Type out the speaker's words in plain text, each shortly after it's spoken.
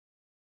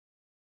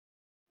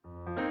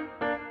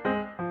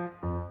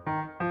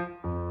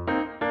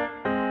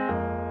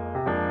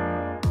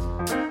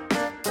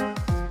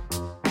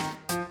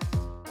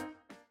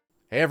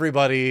Hey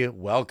everybody,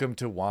 welcome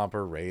to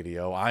Wampa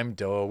Radio. I'm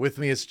Doa, with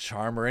me is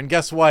Charmer, and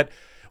guess what?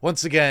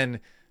 Once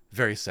again,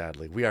 very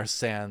sadly, we are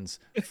sans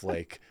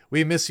Flake.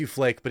 We miss you,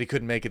 Flake, but he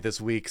couldn't make it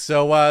this week.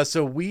 So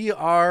we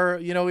are,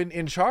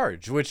 in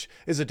charge, which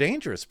is a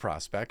dangerous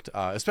prospect,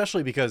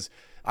 especially because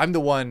I'm the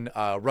one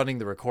running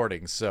the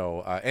recording.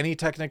 So any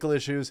technical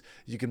issues,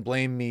 you can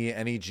blame me.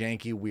 Any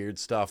janky, weird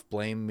stuff,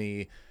 blame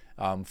me.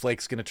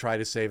 Flake's gonna try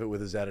to save it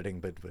with his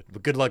editing, but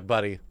good luck,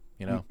 buddy.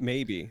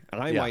 Maybe,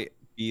 and I might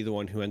be the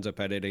one who ends up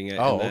editing it,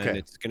 Oh, and then okay.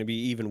 it's going to be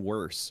even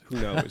worse. Who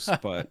knows?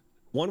 But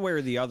one way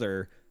or the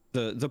other,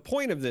 the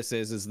point of this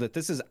is that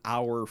this is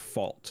our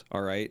fault.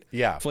 All right.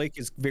 Yeah. Flake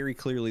is very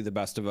clearly the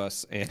best of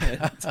us, and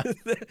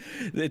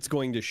it's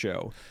going to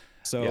show.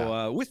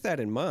 So with that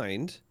in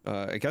mind,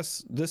 I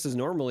guess this is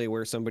normally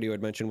where somebody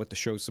would mention what the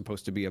show's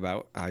supposed to be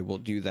about. I will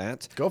do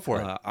that. Go for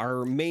it.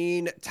 Our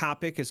main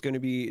topic is going to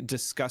be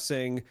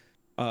discussing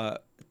kind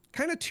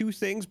of two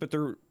things, but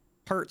they're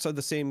parts of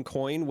the same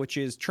coin, which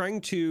is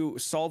trying to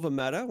solve a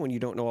meta when you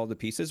don't know all the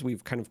pieces.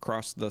 We've kind of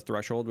crossed the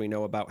threshold. We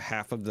know about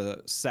half of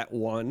the set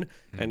one,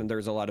 and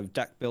there's a lot of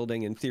deck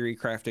building and theory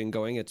crafting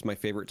going. It's my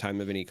favorite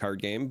time of any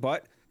card game,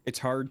 but it's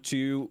hard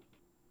to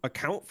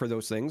account for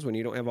those things when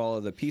you don't have all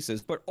of the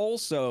pieces. But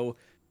also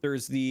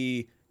there's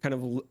the kind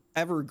of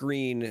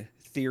evergreen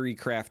theory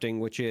crafting,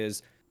 which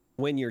is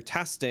when you're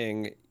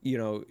testing,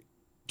 do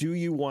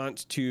you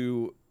want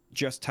to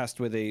just test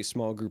with a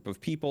small group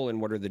of people, and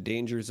what are the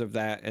dangers of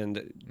that,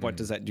 and what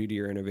does that do to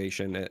your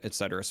innovation, et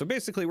cetera. So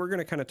basically we're going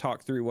to kind of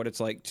talk through what it's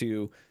like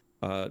to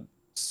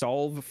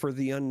solve for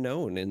the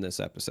unknown in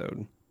this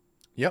episode.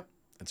 Yep,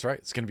 that's right.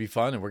 It's going to be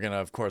fun, and we're going to,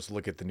 of course,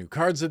 look at the new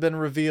cards that have been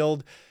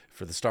revealed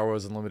for the Star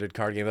Wars Unlimited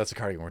card game. That's a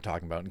card game we're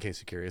talking about, in case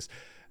you're curious.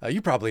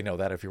 You probably know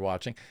that if you're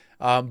watching.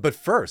 But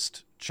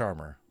first,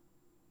 Charmer,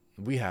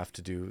 we have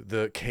to do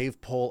the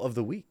cave poll of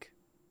the week.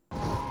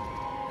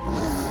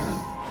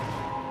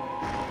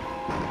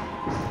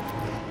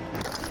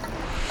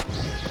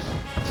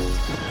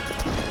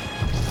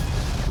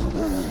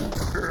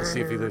 Let's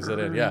see if he leaves it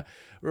in. Yeah.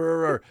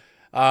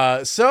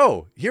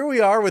 So here we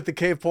are with the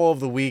cave poll of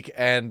the week,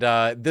 and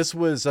this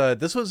was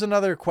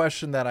another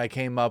question that I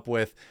came up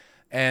with,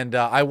 and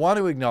I want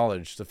to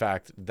acknowledge the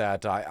fact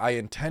that I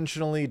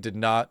intentionally did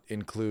not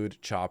include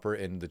Chopper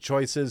in the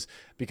choices,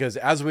 because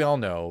as we all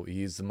know,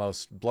 he's the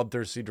most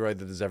bloodthirsty droid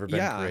that has ever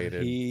been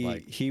created.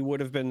 He would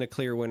have been the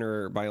clear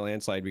winner by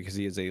landslide because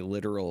he is a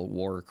literal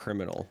war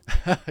criminal.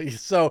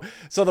 So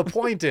the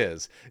point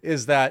is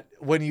that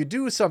when you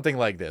do something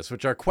like this,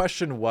 which our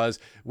question was,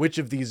 which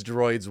of these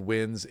droids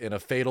wins in a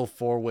fatal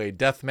 4-way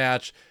death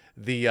match?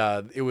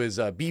 It was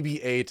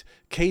BB-8,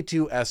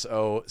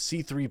 K2SO,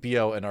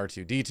 C3PO, and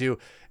R2D2,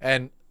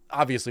 and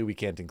obviously we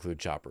can't include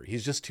Chopper.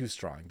 He's just too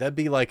strong. That'd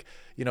be like,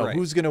 Right.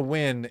 Who's gonna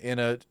win in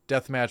a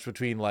death match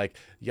between like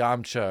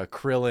Yamcha,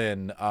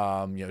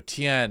 Krillin,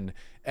 Tien,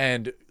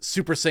 and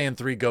Super Saiyan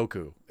 3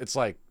 Goku? It's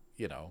like,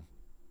 you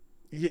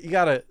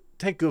gotta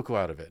take Goku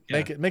out of it.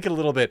 Yeah. Make it a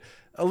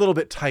little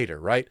bit tighter,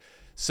 right?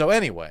 So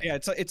anyway. Yeah,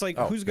 it's like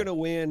who's going to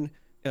win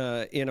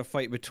in a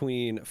fight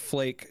between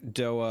Flake,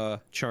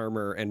 Doa,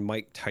 Charmer, and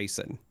Mike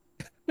Tyson?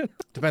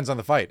 Depends on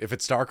the fight. If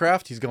it's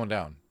StarCraft, he's going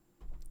down.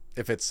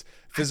 If it's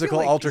physical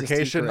like he's a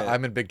altercation, secret.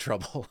 I'm in big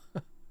trouble.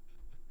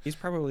 He's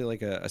probably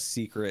like a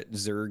secret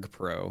Zerg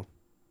pro.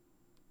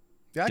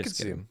 Yeah, I Just could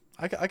see kidding. him.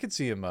 I could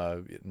see him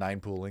 9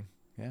 pooling.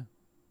 Yeah.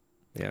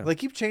 Yeah. They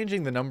keep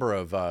changing the number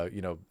of, I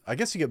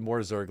guess you get more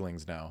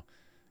Zerglings now.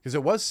 Because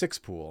it was 6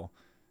 pool.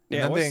 And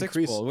Yeah, then it was they 6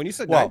 increase- pool. When you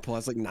said Well, 9 pool, I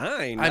was like,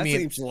 9? I That mean,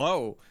 seems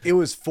low. It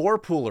was 4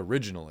 pool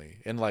originally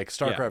in like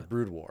StarCraft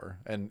Brood War.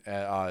 And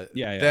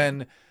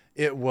then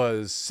it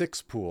was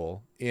 6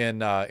 pool in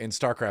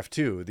StarCraft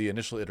 2, the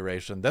initial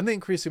iteration. Then they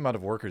increased the amount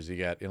of workers you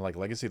get in like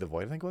Legacy of the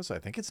Void, I think it was. I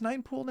think it's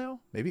 9 pool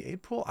now, maybe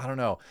 8 pool. I don't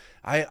know.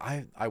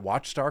 I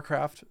watch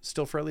StarCraft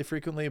still fairly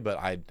frequently, but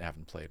I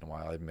haven't played in a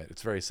while, I admit.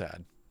 It's very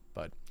sad.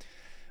 But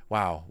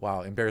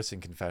wow,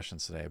 embarrassing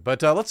confessions today.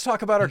 But let's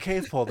talk about our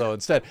cave poll though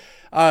instead.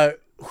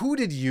 Who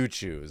did you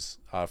choose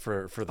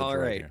for the All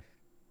droid right.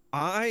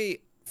 here?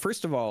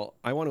 First of all,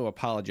 I want to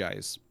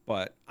apologize,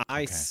 but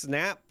I Okay.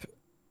 snap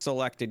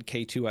selected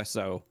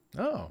K2SO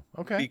Oh,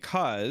 okay.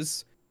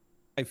 because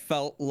I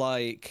felt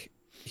like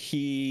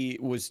he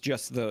was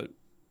just the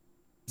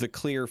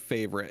clear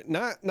favorite.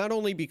 Not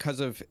only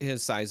because of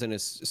his size and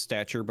his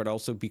stature, but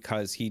also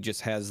because he just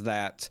has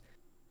that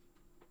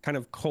kind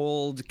of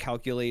cold,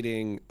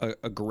 calculating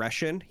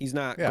aggression. He's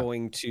not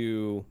going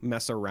to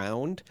mess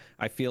around.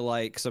 I feel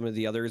like some of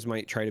the others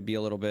might try to be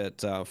a little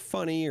bit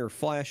funny or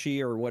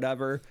flashy or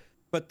whatever.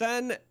 But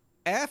then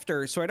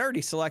so I'd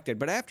already selected,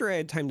 but after I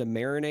had time to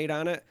marinate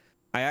on it,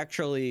 I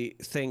actually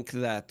think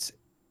that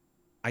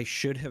I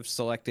should have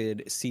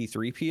selected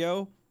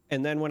C3PO.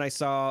 And then when I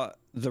saw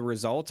the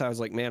result, I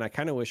was like, man, I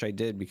kind of wish I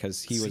did,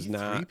 because he was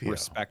not C3PO.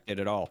 respected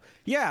at all.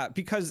 Yeah,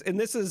 because, and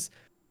this is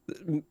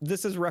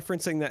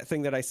referencing that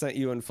thing that I sent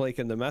you and Flake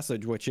in the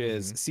message, which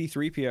is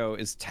C3PO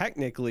is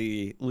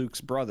technically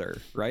Luke's brother,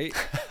 right?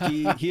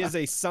 He is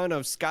a son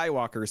of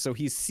Skywalker, so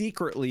he's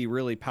secretly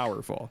really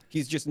powerful.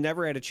 He's just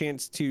never had a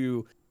chance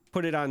to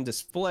put it on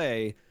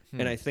display.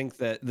 And I think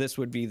that this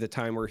would be the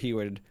time where he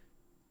would,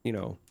 you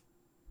know,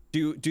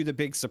 do the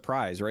big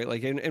surprise, right?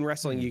 Like in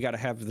wrestling, you got to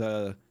have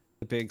the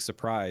big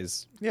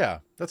surprise. Yeah,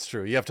 that's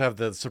true. You have to have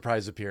the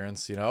surprise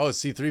appearance, you know. Oh,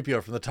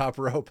 C-3PO from the top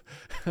rope.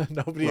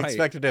 Nobody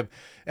expected him.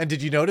 And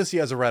did you notice he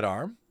has a red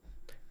arm?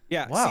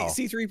 Yeah. Wow.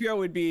 C-3PO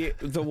would be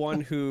the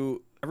one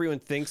who everyone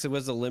thinks it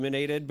was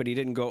eliminated, but he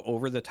didn't go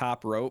over the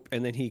top rope,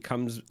 and then he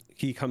comes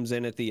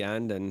in at the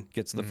end and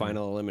gets the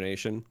final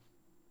elimination.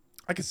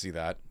 I could see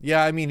that.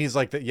 Yeah, I mean, he's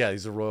like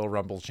he's a Royal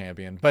Rumble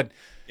champion. But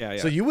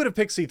so you would have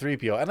picked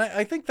C-3PO, and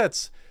I think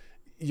that's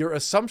your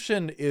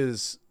assumption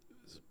is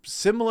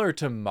similar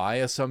to my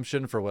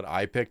assumption for what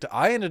I picked.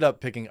 I ended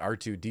up picking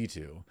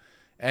R2-D2,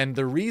 and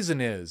the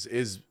reason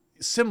is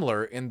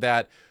similar in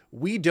that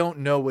we don't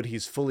know what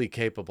he's fully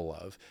capable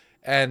of.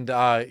 And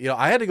you know,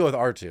 I had to go with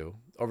R2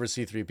 over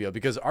C-3PO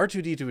because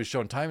R2-D2 has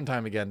shown time and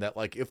time again that,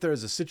 like, if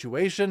there's a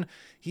situation,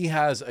 he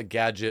has a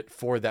gadget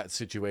for that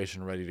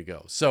situation ready to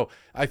go. So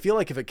I feel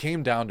like if it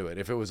came down to it,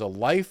 if it was a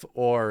life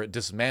or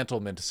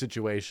dismantlement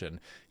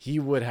situation, he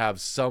would have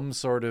some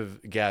sort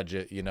of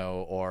gadget, you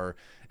know, or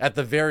at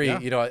the very,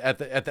 you know, at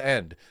the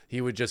end,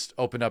 he would just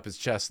open up his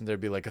chest and there'd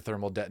be like a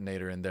thermal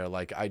detonator in there,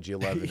 like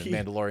IG-11 and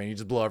Mandalorian. You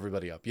just blow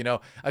everybody up. You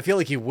know, I feel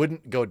like he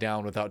wouldn't go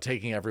down without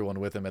taking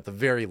everyone with him at the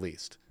very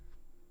least.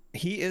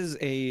 He is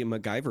a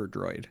MacGyver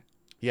droid.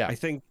 Yeah. I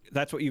think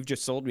that's what you've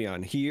just sold me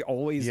on. He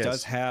always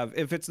does have,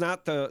 if it's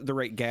not the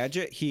right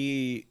gadget,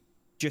 he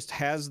just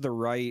has the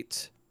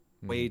right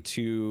way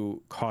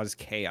to cause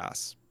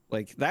chaos.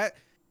 Like that,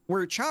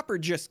 where Chopper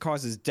just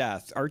causes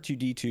death,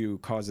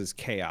 R2-D2 causes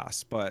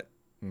chaos. But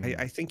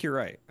I think you're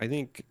right. I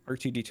think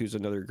R2-D2 is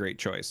another great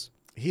choice.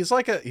 He's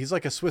like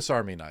a Swiss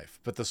Army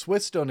knife, but the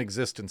Swiss don't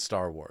exist in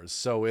Star Wars.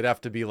 So it'd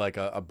have to be like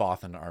a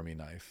Bothan Army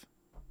knife.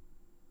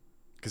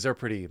 Because they're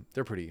pretty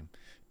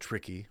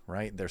tricky,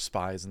 right? They're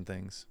spies and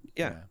things.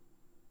 Yeah,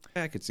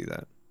 I could see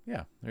that.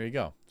 Yeah, there you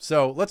go.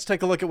 So let's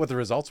take a look at what the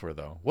results were,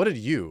 though. What did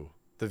you,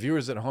 the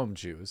viewers at home,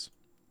 choose?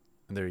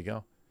 And there you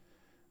go.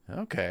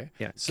 Okay.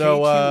 Yeah.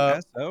 So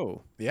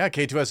K2SO. Yeah,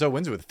 K2SO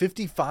wins with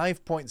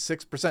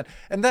 55.6%,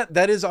 and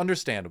that is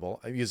understandable.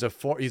 He's a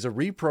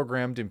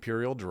reprogrammed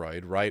Imperial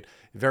droid, right?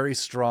 Very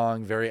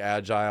strong, very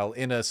agile,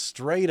 in a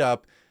straight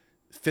up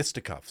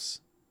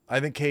fisticuffs. I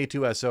think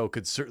K2SO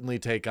could certainly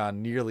take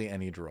on nearly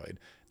any droid.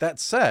 That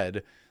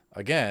said,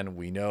 again,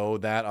 we know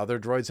that other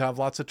droids have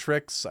lots of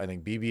tricks. I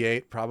think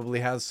BB-8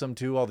 probably has some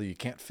too, although you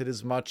can't fit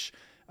as much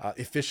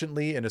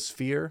efficiently in a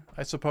sphere,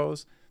 I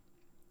suppose.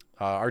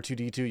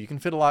 R2-D2, you can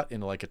fit a lot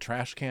in like a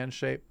trash can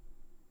shape.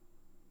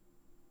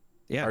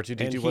 Yeah,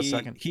 R2-D2 was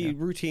second. He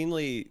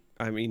routinely,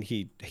 I mean,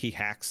 he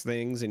hacks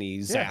things and he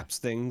zaps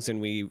things, and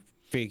we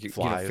figured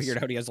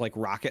out he has like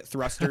rocket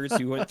thrusters.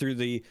 He went through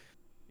the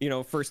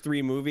first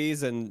 3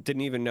 movies and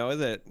didn't even know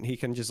that he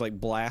can just like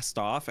blast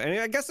off. And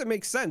I guess it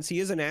makes sense. He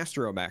is an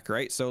astromech,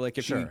 right? So like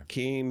if you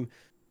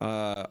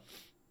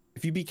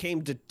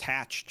became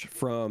detached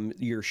from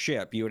your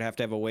ship, you would have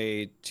to have a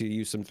way to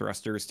use some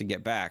thrusters to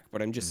get back.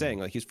 But I'm just saying,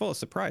 like, he's full of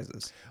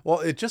surprises. Well,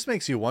 it just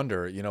makes you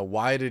wonder,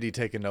 why did he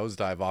take a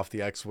nosedive off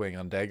the X-Wing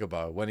on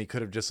Dagobah when he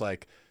could have just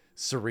like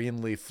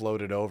serenely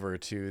floated over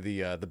to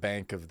the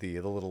bank of the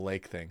little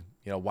lake thing?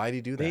 Why did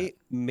he do that?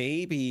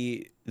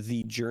 Maybe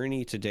the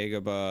journey to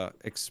Dagobah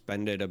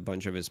expended a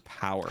bunch of his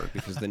power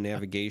because the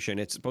navigation,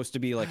 it's supposed to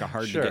be like a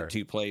hard to get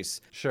to place.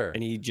 Sure.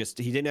 And he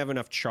didn't have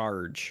enough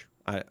charge.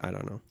 I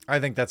don't know. I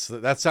think that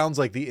sounds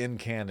like the in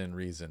canon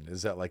reason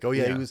is that like,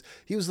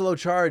 he was low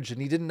charge and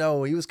he didn't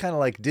know, he was kind of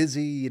like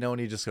dizzy, and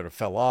he just sort of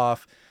fell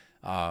off.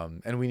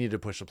 And we need to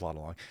push the plot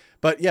along.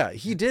 But yeah,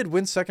 he did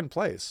win second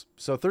place.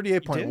 So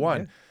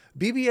 38.1.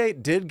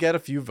 BB-8 did get a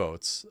few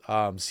votes.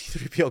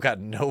 C-3PO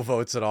got no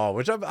votes at all,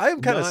 which I am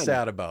kind of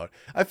sad about.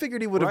 I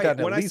figured he would have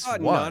gotten at least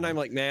one. When I saw none, I'm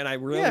like, man, I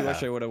really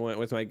wish I would have went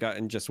with my gut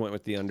and just went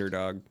with the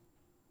underdog.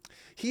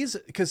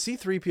 Because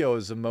C-3PO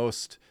is the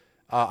most,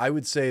 I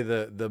would say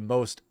the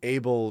most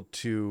able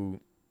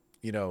to,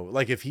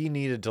 like if he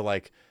needed to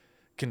like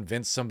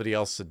convince somebody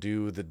else to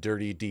do the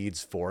dirty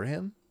deeds for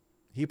him,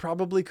 he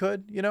probably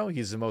could.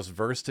 He's the most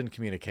versed in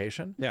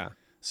communication. Yeah.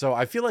 So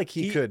I feel like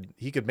he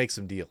could make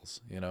some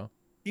deals.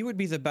 He would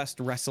be the best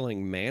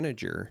wrestling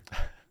manager.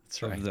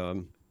 That's right. Of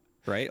them,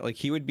 right? Like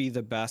he would be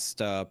the best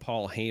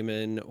Paul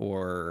Heyman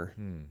or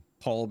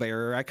Paul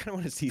Bearer. I kind of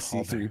want to see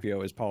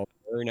C-3PO as Paul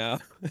Bearer now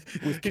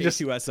with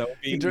K2SO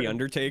being the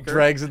Undertaker.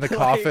 Drags in the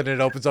coffin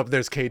and it opens up.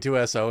 There's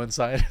K2SO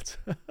inside it.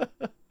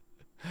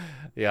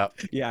 Yeah.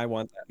 Yeah, I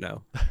want that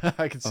now.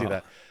 I can see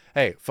that.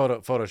 Hey,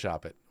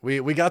 Photoshop it.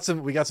 We got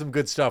some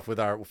good stuff with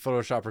our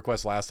Photoshop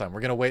requests last time. We're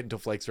gonna wait until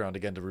Flake's around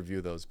again to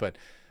review those, but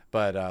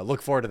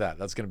look forward to that.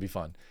 That's gonna be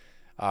fun.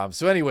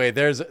 So anyway,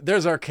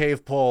 there's our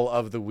cave poll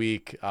of the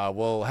week.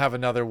 We'll have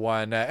another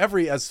one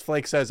as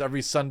Flake says,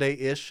 every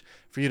Sunday-ish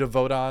for you to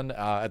vote on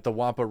at the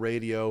Wampa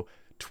Radio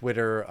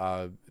Twitter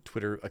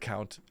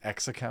account,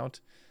 X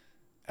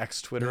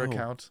Twitter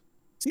account.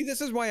 See,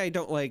 this is why I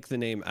don't like the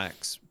name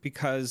X,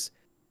 because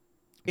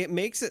it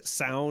makes it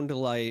sound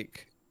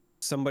like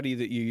somebody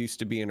that you used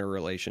to be in a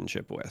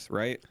relationship with,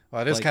 right?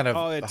 Well, it is kind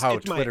of how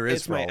Twitter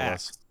is for all of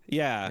us.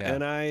 Yeah,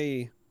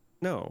 and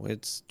no,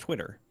 it's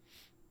Twitter.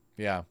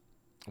 Yeah.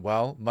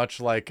 Well, much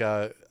like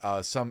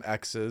some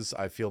exes,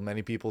 I feel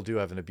many people do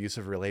have an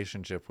abusive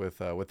relationship with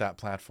that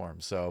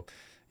platform. So,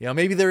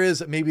 maybe there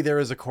is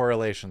a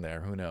correlation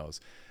there. Who knows?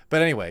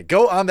 But anyway,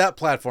 go on that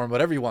platform,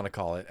 whatever you want to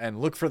call it, and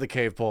look for the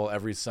cave poll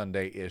every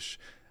Sunday-ish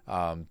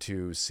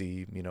to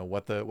see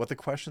what the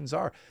questions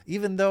are.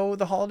 Even though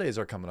the holidays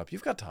are coming up,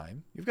 you've got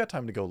time. You've got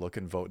time to go look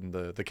and vote in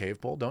the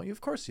cave poll, don't you?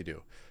 Of course you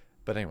do.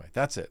 But anyway,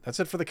 that's it. That's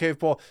it for the cave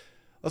poll.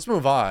 Let's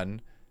move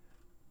on.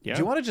 Yeah.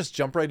 Do you want to just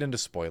jump right into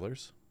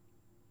spoilers?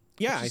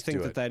 Yeah, I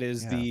think that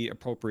is the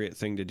appropriate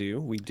thing to do.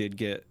 We did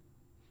get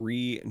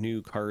 3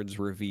 new cards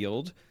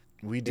revealed.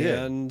 We did.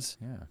 And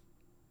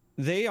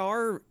they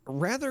are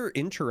rather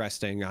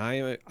interesting.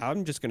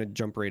 I'm just going to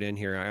jump right in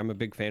here. I'm a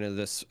big fan of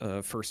this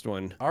first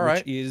one. All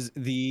right. Which is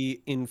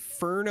the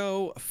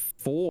Inferno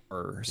 4.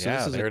 So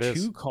this is a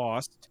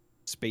 2-cost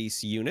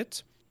space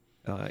unit.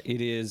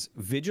 It is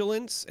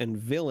Vigilance and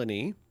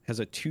Villainy. Has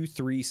a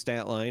 2/3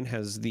 stat line.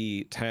 Has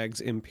the tags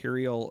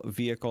Imperial,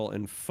 Vehicle,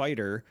 and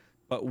Fighter.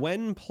 But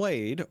when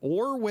played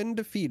or when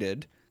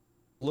defeated,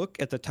 look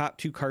at the top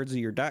 2 cards of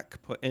your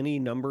deck, put any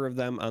number of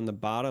them on the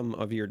bottom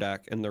of your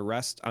deck, and the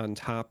rest on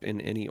top in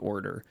any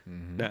order.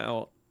 Mm-hmm.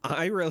 Now,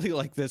 I really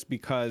like this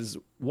because,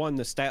 one,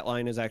 the stat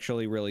line is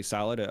actually really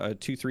solid. A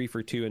 2/3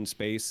 for 2 in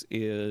space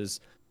is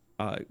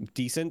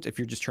decent if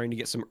you're just trying to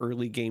get some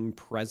early game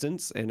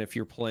presence. And if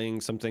you're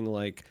playing something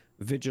like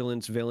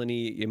Vigilance,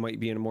 Villainy, you might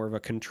be in more of a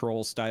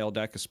control style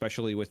deck,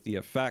 especially with the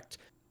effect.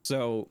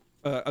 So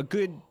a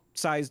good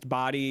sized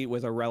body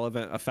with a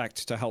relevant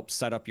effect to help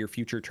set up your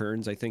future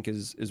turns, I think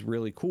is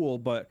really cool.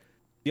 But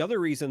the other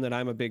reason that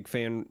I'm a big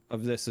fan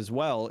of this as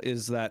well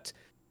is that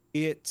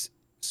it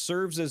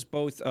serves as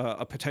both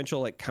a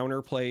potential like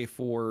counterplay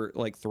for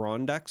like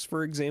Thrawn decks,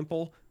 for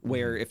example,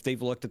 where if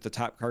they've looked at the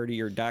top card of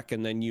your deck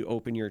and then you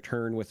open your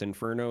turn with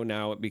Inferno,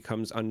 now it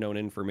becomes unknown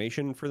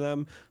information for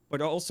them.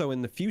 But also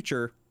in the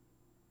future,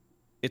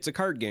 it's a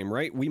card game,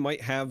 right? We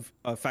might have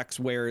effects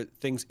where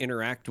things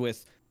interact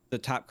with the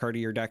top card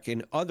of your deck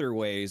in other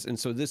ways. And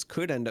so this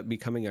could end up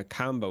becoming a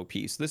combo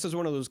piece. This is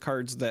one of those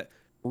cards that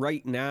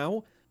right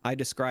now I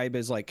describe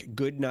as like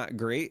good, not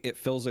great. It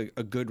fills a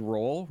good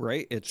role,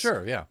 right? It's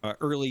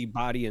early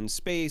body in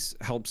space,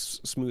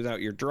 helps smooth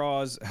out your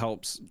draws,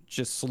 helps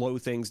just slow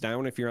things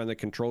down if you're on the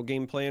control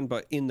game plan,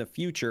 but in the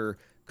future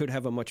could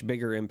have a much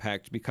bigger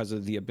impact because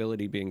of the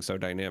ability being so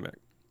dynamic.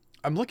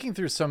 I'm looking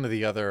through some of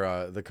the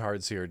other the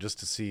cards here just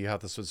to see how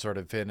this would sort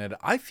of fit in.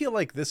 I feel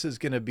like this is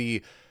going to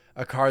be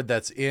a card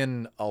that's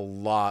in a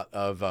lot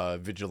of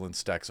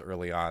Vigilance decks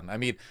early on. I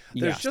mean,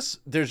 there's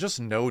just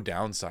no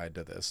downside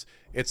to this.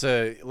 It's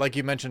like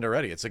you mentioned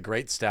already, it's a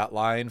great stat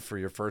line for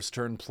your first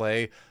turn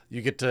play.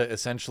 You get to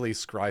essentially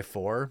scry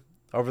 4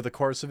 over the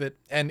course of it.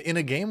 And in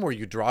a game where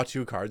you draw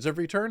 2 cards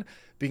every turn,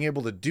 being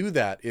able to do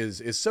that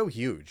is so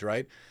huge,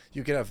 right?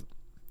 You can have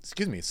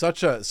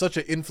such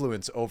an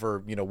influence over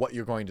what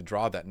you're going to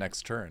draw that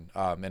next turn.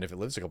 And if it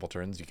lives a couple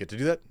turns, you get to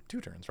do that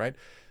 2 turns, right?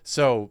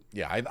 So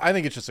yeah, I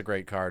think it's just a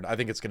great card. I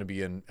think it's going to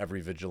be in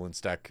every Vigilance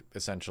deck.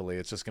 Essentially,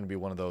 it's just going to be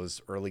one of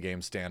those early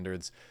game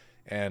standards.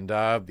 And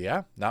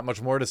not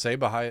much more to say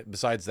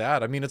besides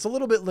that. I mean, it's a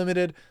little bit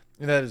limited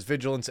in that it's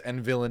Vigilance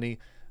and Villainy.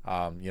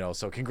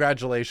 So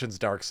congratulations,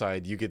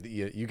 Darkseid. You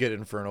get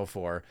Inferno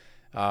 4.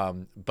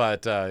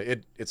 But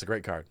it's a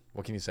great card.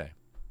 What can you say?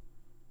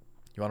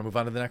 You want to move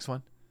on to the next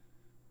one?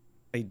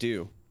 I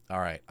do. All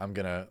right, I'm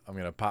gonna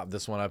pop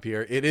this one up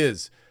here. It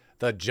is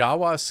the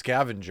Jawa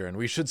Scavenger, and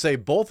we should say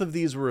both of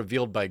these were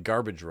revealed by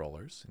Garbage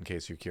Rollers, in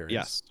case you're curious.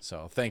 Yes.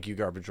 So thank you,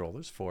 Garbage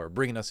Rollers, for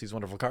bringing us these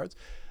wonderful cards.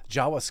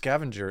 Jawa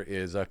Scavenger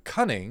is a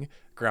cunning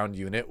ground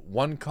unit,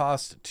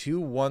 1-cost,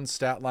 2/1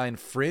 stat line,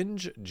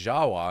 Fringe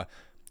Jawa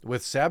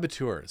with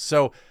Saboteur.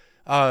 So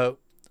a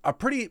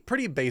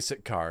pretty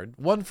basic card.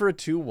 1 for a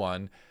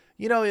 2/1.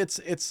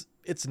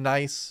 It's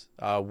nice.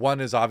 1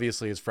 is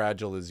obviously as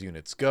fragile as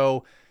units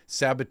go.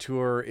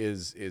 Saboteur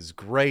is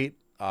great.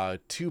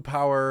 2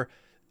 power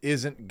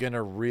isn't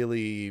gonna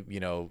really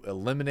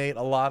eliminate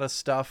a lot of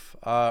stuff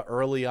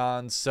early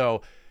on.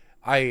 So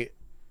I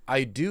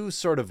do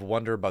sort of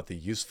wonder about the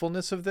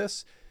usefulness of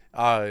this.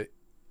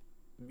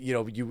 We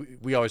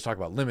always talk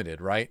about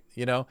limited, right?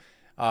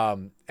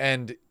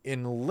 And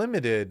in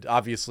limited,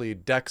 obviously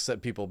decks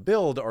that people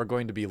build are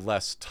going to be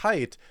less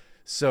tight.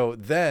 So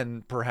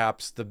then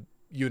perhaps the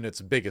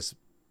unit's biggest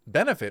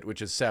benefit,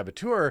 which is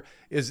Saboteur,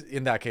 is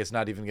in that case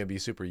not even going to be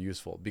super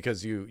useful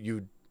because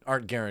you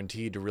aren't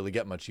guaranteed to really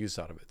get much use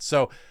out of it.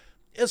 So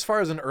as far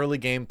as an early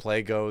game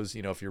play goes,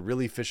 if you're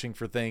really fishing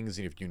for things,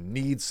 and if you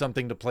need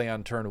something to play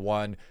on turn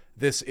 1,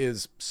 this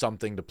is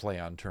something to play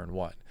on turn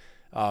 1.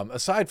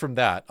 Aside from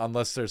that,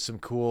 unless there's some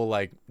cool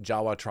like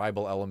Jawa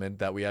tribal element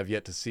that we have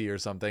yet to see or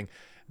something,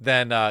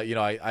 then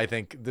I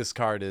think this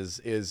card is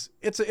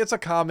a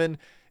common,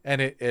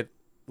 and it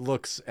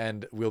looks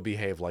and will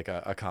behave like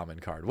a common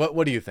card.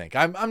 What do you think?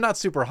 I'm not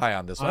super high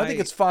on this one. I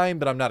think it's fine,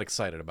 but I'm not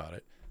excited about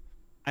it.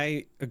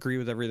 I agree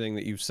with everything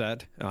that you've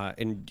said,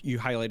 and you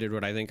highlighted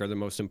what I think are the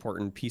most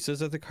important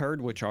pieces of the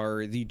card, which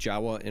are the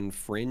Jawa and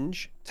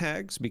Fringe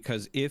tags,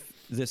 because if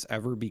this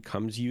ever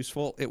becomes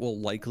useful, it will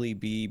likely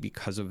be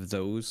because of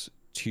those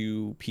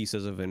two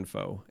pieces of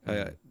info.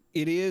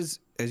 It is,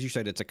 as you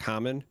said, it's a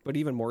common, but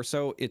even more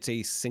so, it's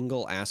a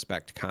single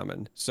aspect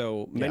common.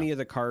 So many of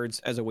the cards,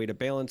 as a way to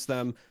balance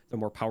them, the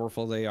more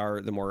powerful they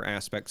are, the more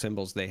aspect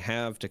symbols they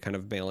have to kind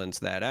of balance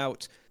that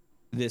out.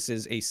 This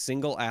is a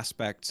single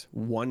aspect,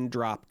 one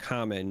drop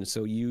common,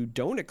 so you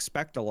don't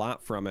expect a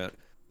lot from it.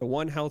 The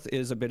one health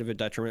is a bit of a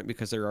detriment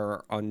because there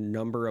are a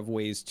number of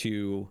ways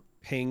to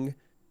ping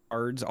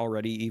cards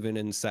already, even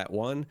in set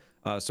one.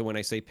 So when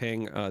I say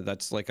ping,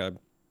 that's like a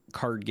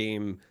card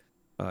game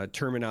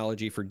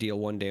terminology for deal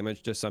 1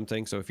 damage to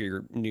something. So if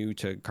you're new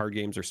to card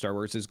games or Star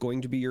Wars is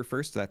going to be your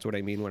first, that's what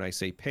I mean when I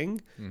say ping.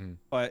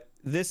 But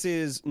this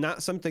is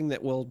not something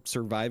that will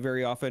survive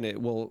very often. It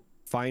will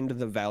find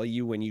the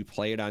value when you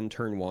play it on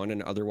turn 1,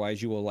 and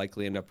otherwise you will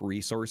likely end up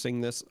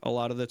resourcing this a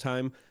lot of the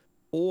time.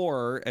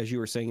 Or, as you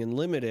were saying, in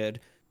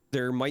limited,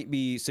 there might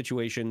be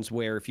situations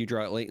where if you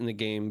draw it late in the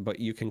game, but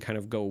you can kind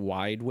of go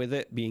wide with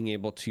it, being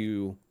able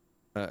to,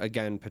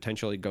 again,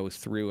 potentially go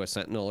through a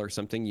Sentinel or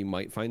something, you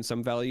might find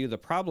some value. The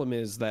problem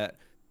is that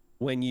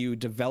when you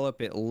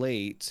develop it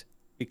late,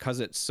 because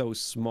it's so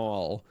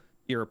small,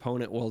 your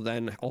opponent will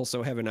then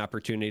also have an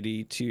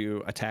opportunity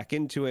to attack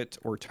into it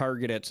or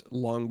target it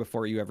long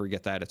before you ever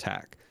get that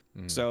attack.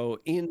 So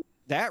in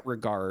that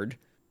regard,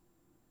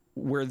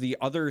 where the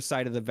other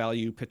side of the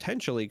value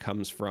potentially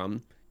comes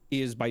from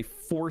is by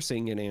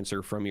forcing an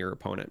answer from your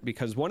opponent.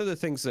 Because one of the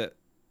things that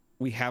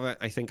we haven't,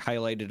 I think,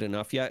 highlighted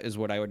enough yet is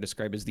what I would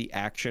describe as the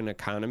action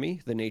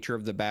economy, the nature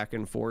of the back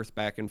and forth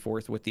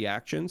with the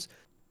actions.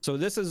 So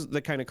this is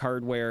the kind of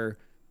card where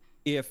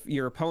if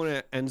your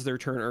opponent ends their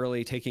turn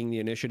early taking the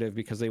initiative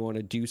because they want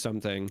to do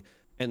something,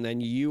 and then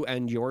you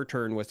end your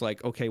turn with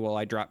like, okay, well,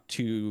 I dropped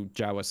 2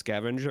 Jawa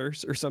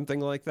scavengers or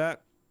something like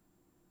that,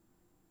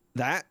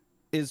 that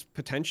is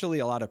potentially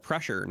a lot of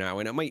pressure now,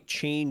 and it might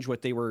change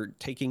what they were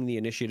taking the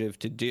initiative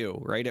to do,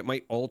 right? It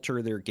might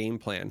alter their game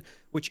plan,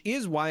 which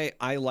is why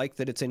I like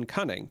that it's in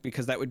cunning,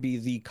 because that would be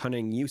the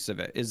cunning use of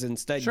it, is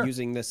instead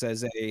using this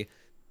as a,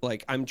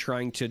 like, I'm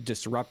trying to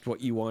disrupt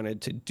what you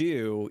wanted to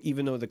do,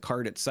 even though the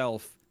card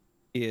itself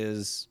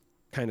is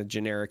kind of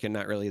generic and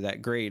not really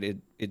that great.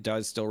 It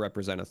does still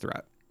represent a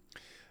threat.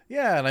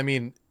 Yeah, and I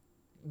mean,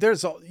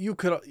 you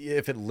could,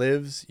 if it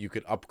lives, you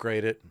could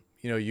upgrade it.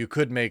 You know, you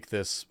could make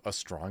this a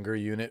stronger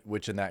unit,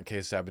 which in that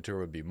case, Saboteur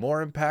would be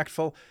more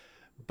impactful.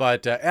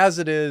 But as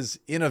it is,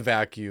 in a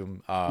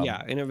vacuum,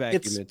 in a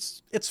vacuum,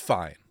 it's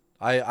fine.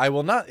 I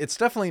will not. It's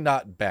definitely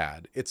not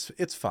bad.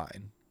 It's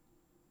fine.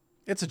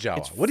 It's a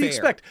Jawa. What do you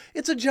expect?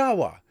 It's a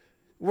Jawa.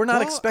 We're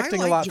not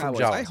expecting a lot from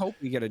Jawas. I hope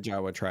we get a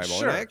Jawa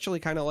tribal. And I actually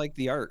kind of like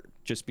the art,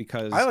 just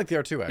because I like the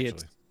art too,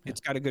 actually.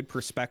 It's got a good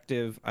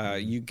perspective.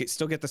 You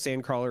still get the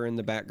Sandcrawler in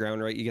the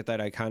background, right? You get that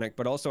iconic,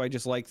 but also I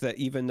just like that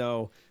even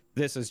though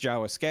this is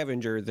Jawa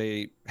Scavenger,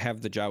 they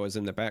have the Jawas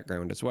in the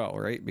background as well,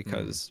 right?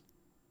 Because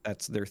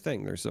that's their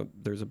thing. There's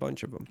a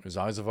bunch of them. There's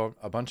always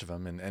a bunch of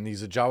them, and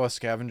he's a Jawa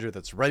Scavenger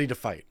that's ready to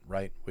fight,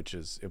 right? Which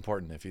is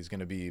important if he's going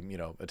to be,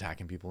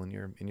 attacking people in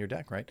your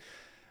deck, right?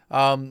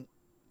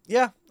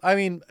 Yeah, I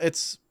mean,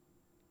 it's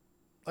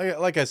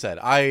like I said,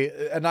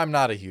 I'm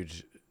not a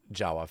huge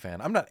Jawa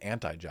fan. I'm not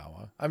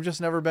anti-Jawa. I've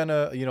just never been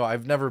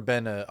I've never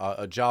been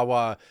a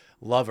Jawa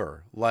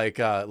lover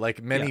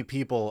like many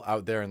people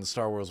out there in the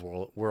Star Wars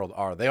world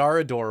are. They are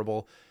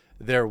adorable.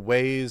 Their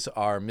ways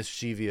are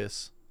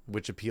mischievous,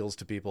 which appeals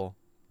to people,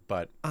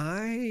 but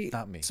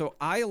not me. So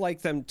I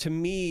like them. To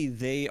me,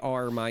 they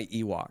are my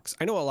Ewoks.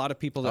 I know a lot of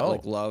people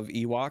that love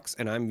Ewoks,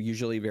 and I'm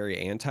usually very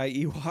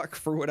anti-Ewok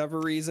for whatever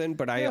reason,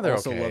 but I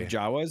also love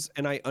Jawas,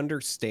 and I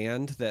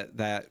understand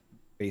that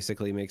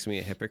basically makes me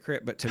a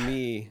hypocrite. But to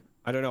me,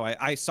 I don't know.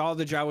 I saw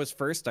the Jawas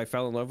first. I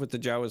fell in love with the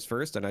Jawas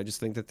first, and I just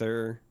think that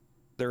they're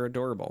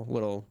adorable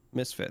little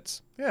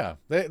misfits. Yeah,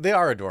 they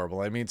are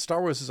adorable. I mean,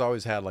 Star Wars has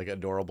always had like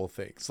adorable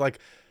things. Like,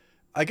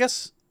 I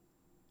guess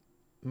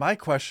my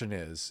question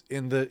is,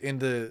 in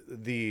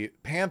the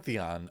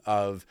pantheon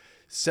of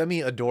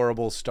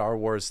semi-adorable Star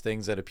Wars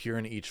things that appear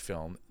in each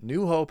film,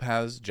 New Hope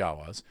has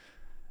Jawas,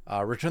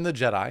 Return of the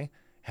Jedi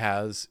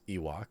has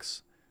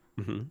Ewoks,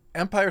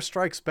 Empire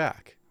Strikes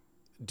Back.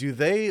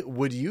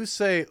 Would you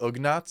say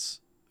Ugnaughts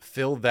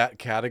fill that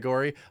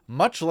category?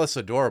 Much less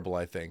adorable,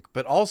 I think,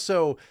 but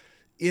also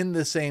in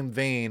the same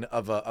vein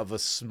of a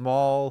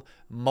small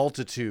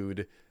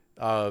multitude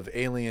of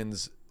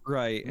aliens,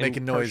 right,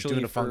 making noise,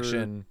 doing a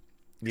function.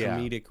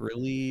 Comedic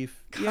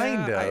relief.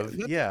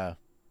 Yeah.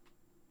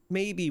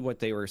 Maybe what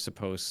they were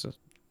supposed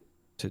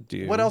to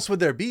do. What else would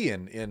there be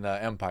in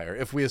Empire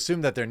if we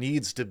assume that there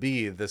needs to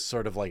be this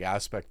sort of like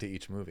aspect to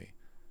each movie?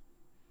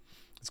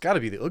 It's got to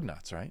be the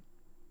Ugnaughts, right?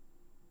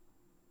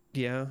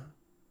 Yeah.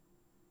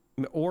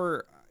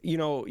 Or,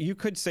 you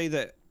could say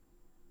that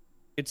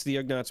it's the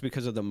Ugnaughts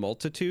because of the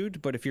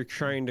multitude, but if you're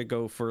trying to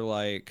go for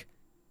like,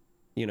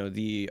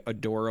 the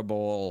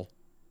adorable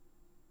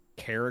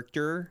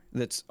character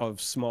that's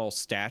of small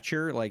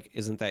stature, like,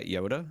 isn't that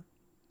Yoda?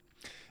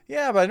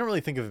 Yeah, but I don't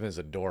really think of him as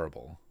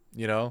adorable,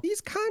 you know?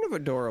 He's kind of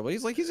adorable.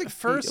 He's like,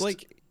 First,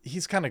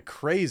 he's kind of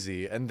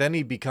crazy, and then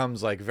he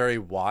becomes like very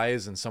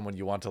wise and someone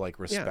you want to like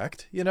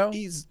respect, you know?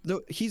 He's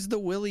the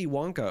Willy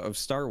Wonka of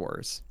Star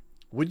Wars.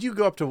 Would you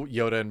go up to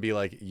Yoda and be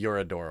like, "You're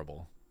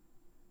adorable"?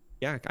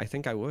 Yeah, I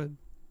think I would.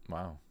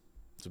 Wow.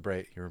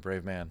 You're a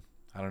brave man.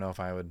 I don't know if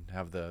I would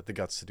have the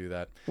guts to do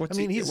that.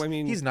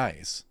 He's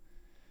nice.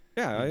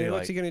 Yeah, I mean,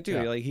 what's he gonna do?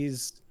 Yeah. Like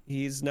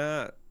he's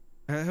not.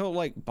 He'll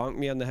like bonk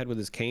me on the head with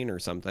his cane or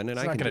something, and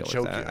I can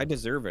deal with that. I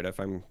deserve it if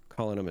I'm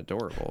calling him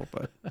adorable,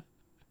 but.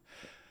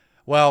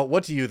 Well,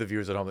 what do you, the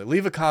viewers at home?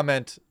 Leave a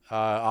comment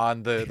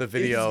on the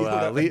video.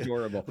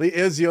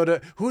 Is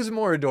Yoda who's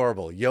more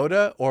adorable,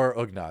 Yoda or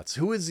Ugnaughts?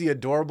 Who is the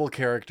adorable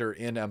character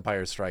in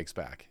Empire Strikes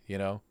Back? You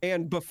know.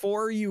 And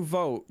before you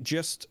vote,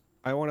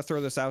 I want to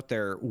throw this out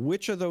there: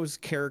 which of those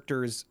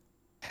characters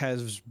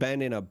has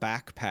been in a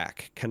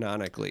backpack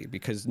canonically?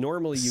 Because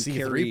normally you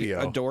carry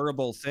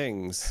adorable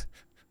things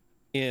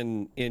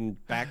in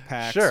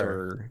backpacks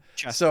or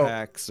chest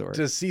packs. Or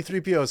does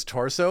C-3PO's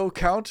torso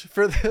count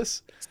for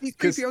this?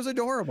 C-3PO's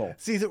adorable.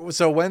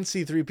 So when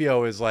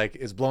C-3PO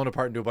is blown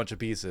apart into a bunch of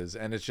pieces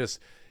and it's just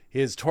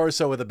his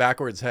torso with a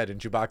backwards head and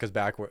Chewbacca's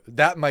backward,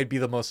 that might be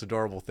the most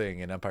adorable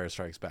thing in Empire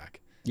Strikes Back.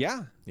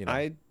 Yeah, you know?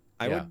 I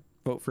would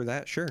vote for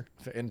that, sure.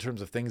 In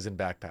terms of things in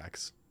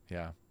backpacks.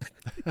 Yeah.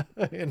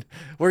 And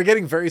we're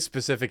getting very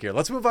specific here.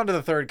 Let's move on to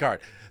the third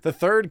card. The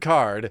third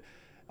card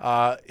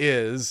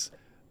is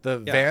the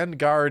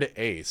Vanguard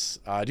Ace.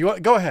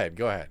 Go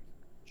ahead.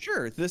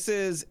 Sure. This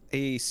is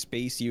a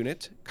space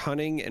unit,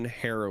 cunning and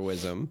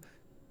heroism.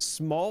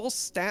 Small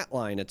stat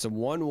line. It's a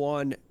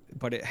 1/1,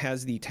 but it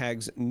has the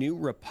tags New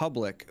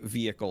Republic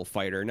vehicle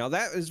fighter. Now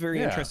that is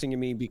very interesting to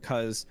me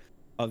because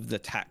of the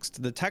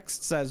text. The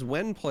text says,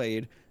 when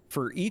played,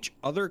 for each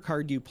other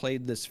card you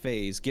played this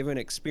phase, give an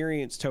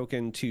experience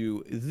token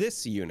to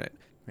this unit.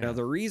 Now,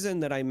 the reason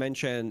that I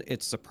mention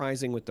it's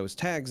surprising with those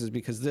tags is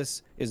because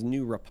this is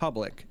New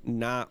Republic,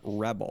 not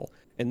Rebel.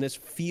 And this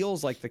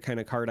feels like the kind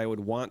of card I would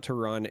want to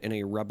run in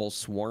a Rebel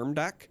Swarm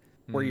deck,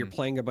 where you're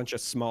playing a bunch of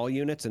small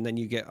units and then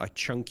you get a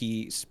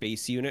chunky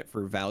space unit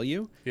for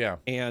value. Yeah.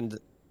 And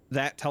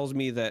that tells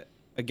me that,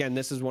 again,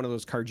 this is one of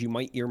those cards you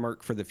might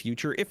earmark for the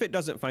future. If it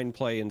doesn't find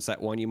play in set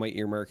 1, you might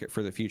earmark it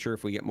for the future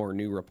if we get more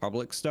New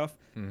Republic stuff.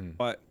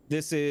 But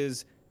this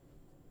is...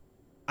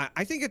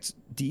 I think it's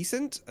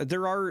decent.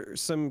 There are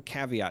some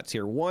caveats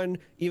here. One,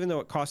 even though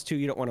it costs 2,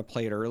 you don't want to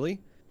play it early.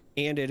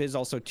 And it is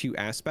also 2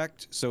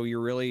 aspect. So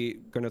you're really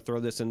going to throw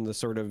this in the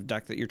sort of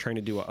deck that you're trying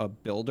to do a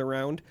build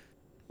around.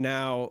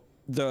 Now,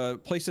 the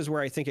places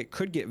where I think it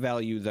could get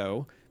value,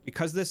 though,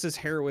 because this is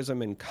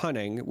heroism and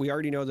cunning, we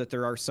already know that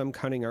there are some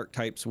cunning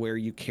archetypes where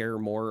you care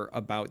more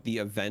about the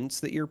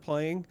events that you're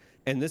playing.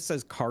 And this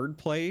says card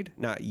played,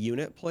 not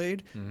unit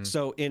played.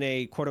 So in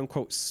a quote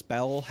unquote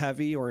spell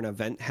heavy or an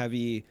event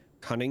heavy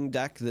cunning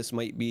deck, this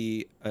might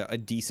be a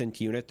decent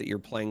unit that you're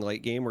playing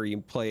late game, where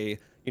you play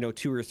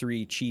 2 or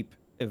 3 cheap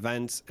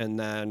events and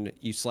then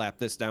you slap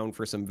this down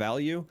for some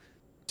value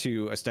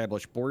to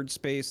establish board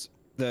space.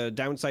 The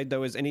downside,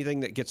 though, is anything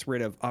that gets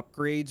rid of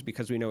upgrades,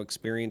 because we know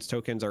experience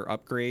tokens are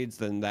upgrades,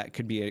 then that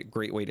could be a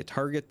great way to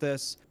target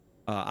this.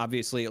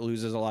 Obviously, it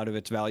loses a lot of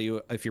its value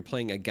if you're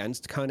playing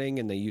against cunning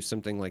and they use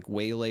something like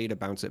Waylay to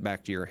bounce it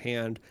back to your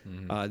hand.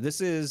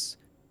 This is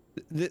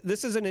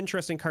an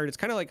interesting card. It's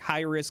kind of like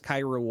high risk, high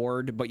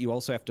reward, but you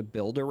also have to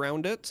build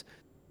around it.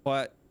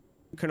 But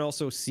you can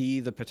also see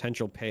the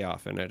potential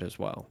payoff in it as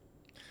well.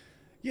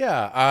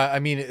 Yeah, I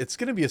mean, it's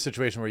going to be a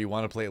situation where you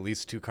want to play at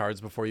least 2 cards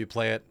before you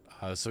play it.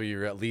 So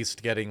you're at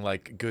least getting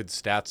like good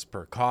stats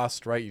per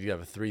cost, right? You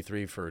have a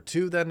 3/3 for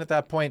 2 then at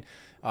that point.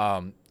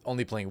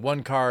 Only playing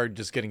 1 card,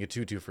 just getting a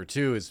 2/2 for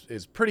 2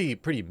 is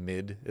pretty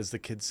mid, as the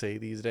kids say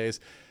these days.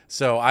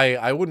 So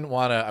I wouldn't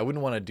want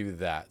to do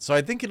that. So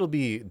I think it'll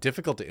be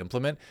difficult to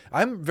implement.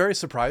 I'm very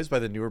surprised by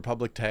the New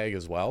Republic tag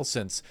as well,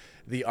 since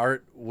the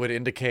art would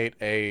indicate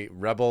a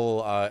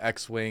Rebel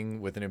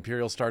X-Wing with an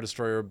Imperial Star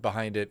Destroyer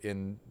behind it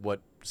in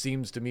what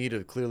seems to me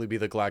to clearly be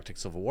the Galactic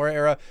Civil War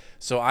era.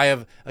 So I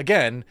have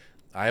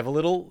a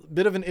little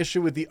bit of an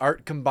issue with the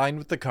art combined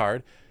with the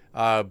card.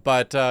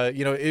 But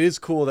it is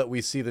cool that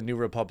we see the New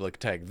Republic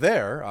tag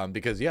there,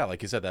 because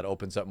like you said, that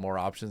opens up more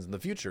options in the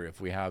future if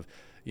we have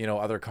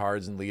other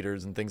cards and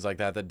leaders and things like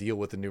that deal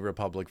with the New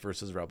Republic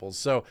versus Rebels.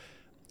 So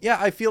yeah,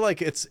 I feel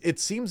like it's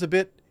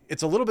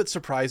a little bit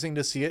surprising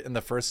to see it in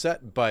the first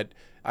set, but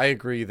I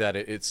agree that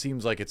it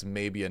seems like it's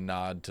maybe a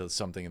nod to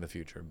something in the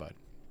future, but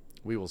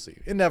we will see.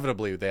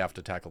 Inevitably, they have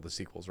to tackle the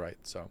sequels, right?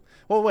 So,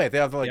 well, wait, they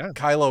have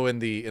Kylo in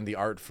the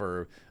art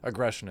for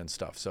aggression and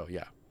stuff. So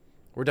yeah,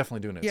 we're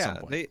definitely doing it at some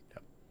point.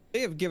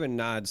 They have given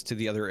nods to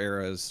the other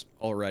eras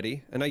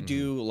already, and I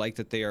do like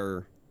that they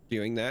are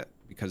doing that,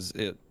 because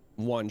it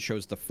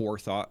shows the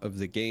forethought of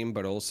the game,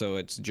 but also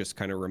it's just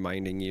kind of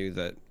reminding you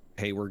that,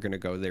 hey, we're going to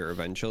go there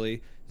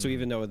eventually. So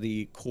even though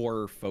the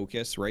core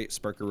focus, right,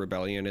 Spark of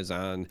Rebellion is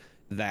on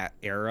that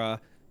era,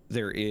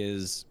 there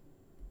is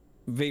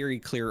very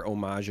clear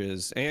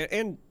homages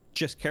and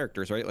just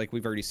characters, right? Like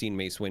we've already seen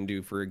Mace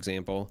Windu, for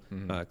example,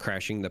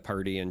 crashing the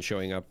party and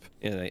showing up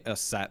in a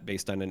set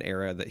based on an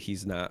era that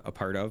he's not a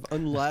part of,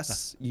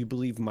 unless you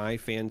believe my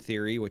fan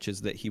theory, which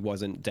is that he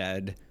wasn't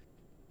dead,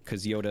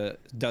 because Yoda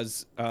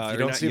does. You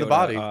don't see Yoda, the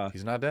body.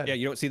 He's not dead. Yeah,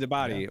 you don't see the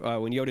body. Yeah.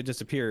 When Yoda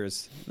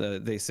disappears,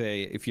 they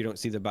say if you don't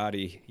see the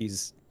body,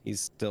 he's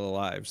still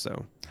alive.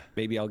 So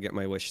maybe I'll get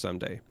my wish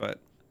someday. But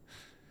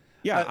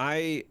yeah,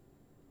 I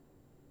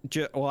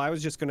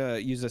was just going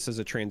to use this as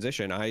a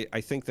transition.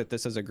 I think that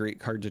this is a great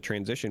card to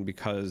transition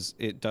because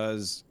it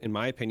does, in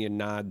my opinion,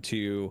 nod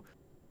to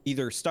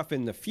either stuff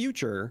in the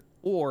future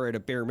or at a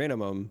bare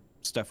minimum,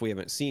 stuff we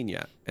haven't seen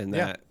yet. And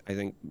that I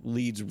think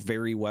leads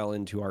very well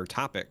into our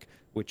topic,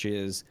 which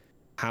is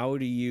how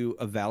do you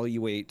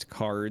evaluate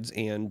cards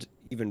and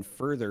even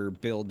further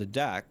build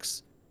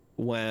decks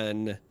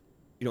when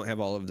you don't have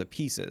all of the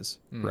pieces,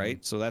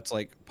 right? So that's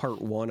like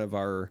part one of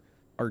our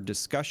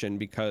discussion,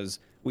 because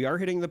we are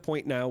hitting the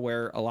point now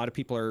where a lot of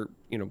people are,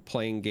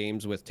 playing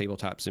games with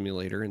Tabletop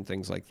Simulator and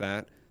things like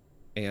that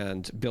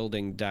and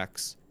building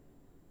decks.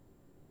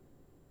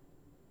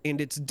 And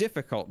it's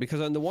difficult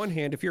because on the one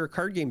hand, if you're a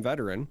card game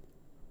veteran,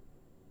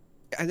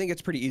 I think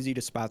it's pretty easy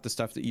to spot the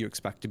stuff that you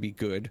expect to be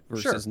good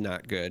versus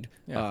not good.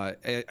 Yeah.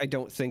 I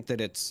don't think that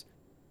it's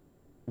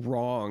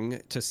wrong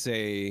to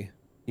say,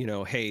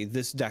 hey,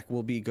 this deck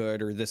will be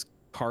good, or this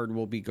card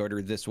will be good,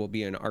 or this will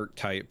be an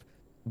archetype.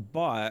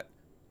 But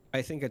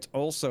I think it's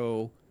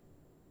also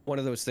one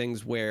of those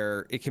things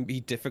where it can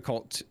be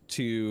difficult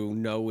to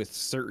know with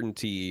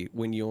certainty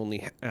when you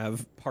only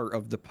have part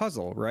of the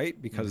puzzle, right?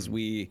 Because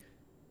we've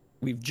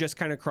just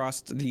kind of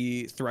crossed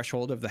the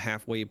threshold of the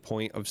halfway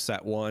point of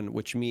set one,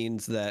 which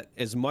means that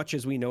as much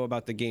as we know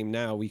about the game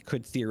now, we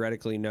could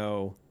theoretically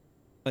know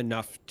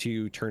enough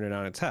to turn it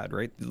on its head,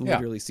 right?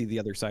 Literally see the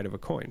other side of a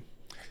coin.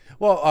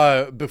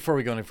 Well, before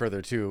we go any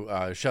further, too,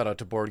 shout out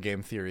to Board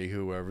Game Theory,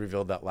 who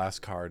revealed that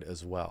last card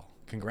as well.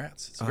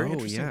 Congrats. It's a very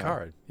interesting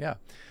card. Yeah.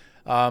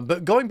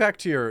 But going back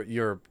to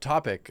your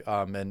topic,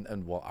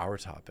 and our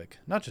topic,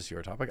 not just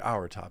your topic,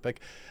 our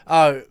topic,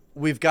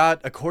 we've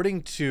got,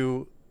 according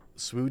to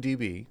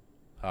SWODB,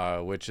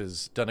 which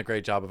has done a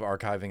great job of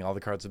archiving all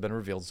the cards that have been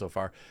revealed so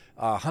far,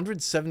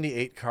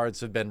 178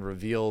 cards have been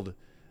revealed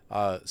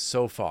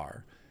so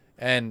far.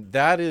 And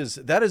that is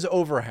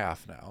over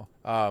half now.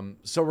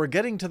 So we're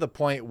getting to the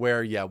point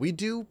where, we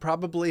do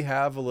probably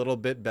have a little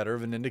bit better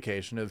of an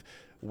indication of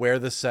where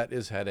the set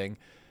is heading.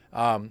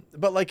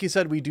 But like you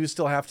said, we do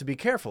still have to be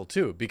careful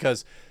too,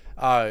 because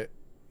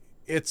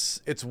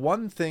it's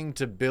one thing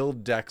to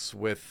build decks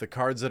with the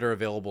cards that are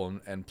available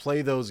and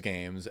play those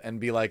games and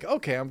be like,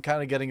 okay, I'm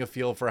kind of getting a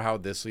feel for how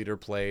this leader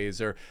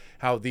plays or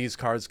how these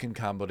cards can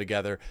combo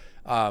together.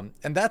 And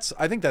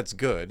I think that's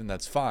good and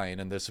that's fine.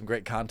 And there's some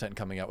great content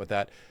coming out with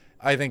that.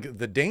 I think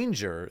the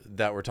danger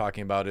that we're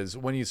talking about is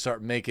when you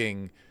start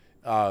making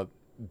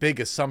big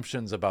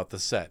assumptions about the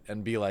set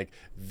and be like,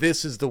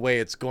 this is the way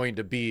it's going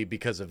to be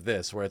because of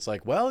this, where it's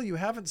like, well, you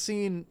haven't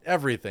seen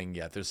everything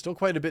yet. There's still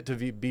quite a bit to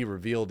be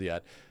revealed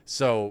yet.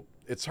 So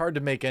it's hard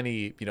to make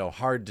any,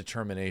 hard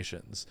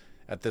determinations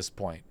at this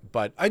point.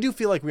 But I do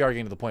feel like we are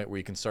getting to the point where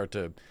you can start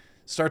to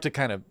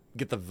kind of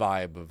get the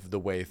vibe of the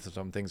way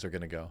some things are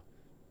going to go.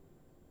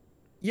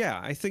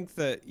 Yeah, I think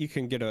that you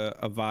can get a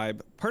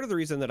vibe. Part of the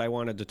reason that I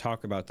wanted to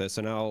talk about this,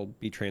 and I'll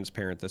be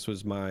transparent, this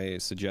was my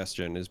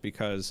suggestion, is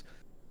because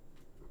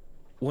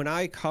when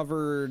I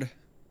covered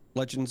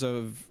Legends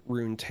of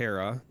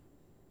Runeterra,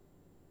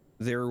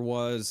 there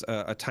was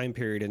a time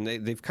period, and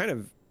they've kind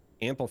of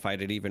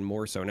amplified it even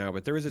more so now,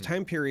 but there was a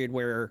time period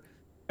where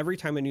every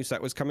time a new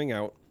set was coming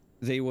out,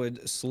 they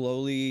would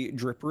slowly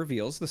drip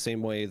reveals the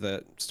same way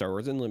that Star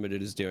Wars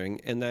Unlimited is doing.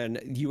 And then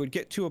you would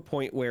get to a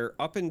point where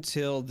up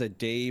until the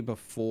day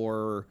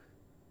before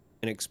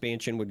an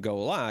expansion would go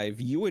live,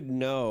 you would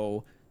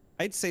know,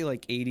 I'd say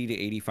like 80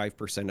 to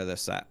 85% of the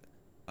set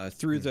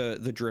through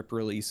the drip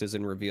releases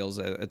and reveals,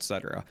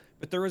 etc.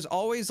 But there was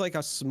always like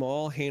a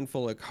small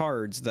handful of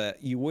cards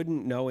that you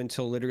wouldn't know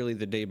until literally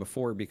the day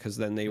before, because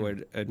then they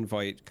would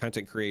invite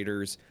content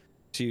creators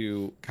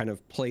to kind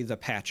of play the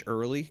patch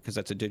early, because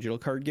that's a digital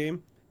card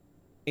game.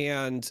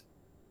 And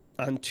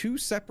on two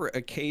separate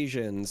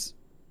occasions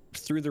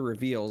through the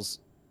reveals,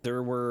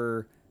 there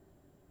were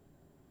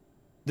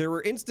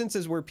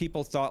instances where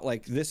people thought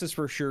like, this is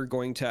for sure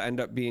going to end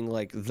up being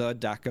like the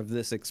deck of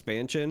this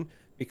expansion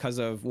because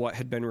of what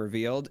had been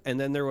revealed. And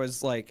then there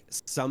was like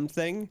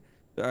something,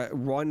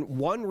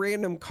 one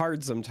random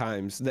card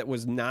sometimes that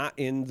was not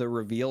in the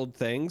revealed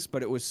things,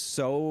 but it was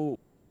so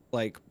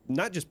like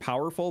not just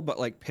powerful, but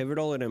like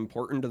pivotal and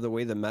important to the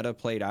way the meta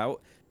played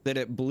out, that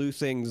it blew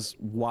things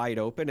wide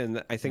open.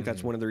 And I think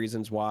that's one of the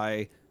reasons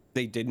why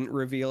they didn't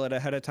reveal it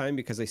ahead of time,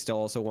 because they still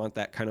also want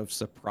that kind of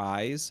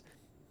surprise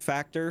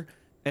factor.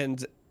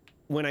 And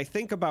when I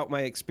think about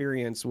my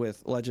experience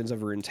with Legends of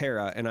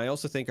Runeterra, and I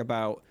also think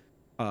about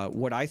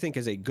what I think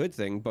is a good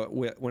thing, but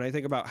when I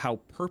think about how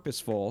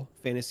purposeful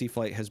Fantasy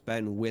Flight has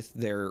been with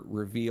their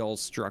reveal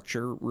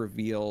structure,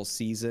 reveal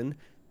season,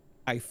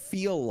 I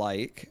feel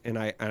like, and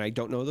I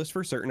don't know this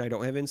for certain, I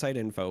don't have inside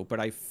info,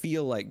 but I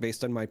feel like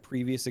based on my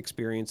previous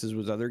experiences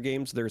with other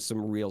games, there's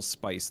some real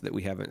spice that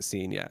we haven't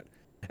seen yet.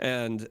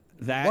 And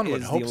that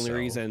is the only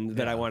reason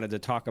that I wanted to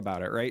talk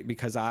about it, right?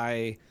 Because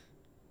I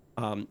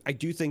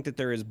do think that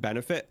there is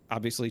benefit,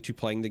 obviously, to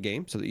playing the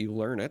game so that you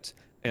learn it.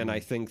 And I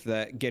think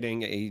that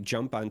getting a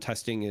jump on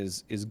testing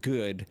is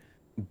good,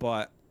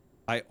 but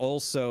I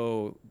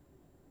also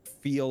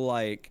feel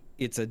like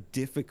it's a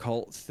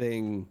difficult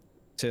thing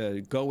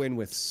to go in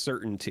with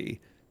certainty.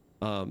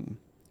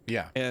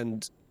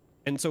 And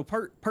so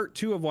part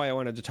two of why I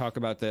wanted to talk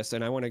about this,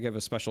 and I want to give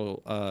a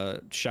special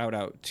shout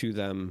out to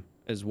them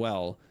as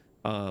well.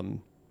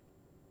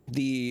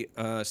 The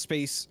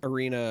Space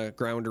Arena,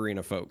 Ground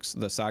Arena folks,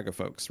 the Saga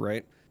folks,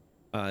 right?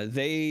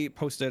 They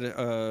posted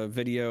a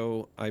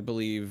video, I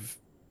believe,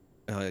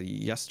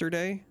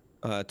 yesterday,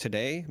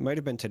 today, might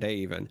have been today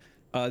even,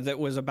 that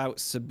was about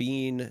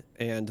Sabine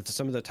and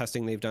some of the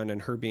testing they've done and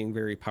her being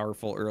very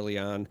powerful early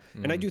on.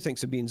 And I do think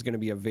Sabine's going to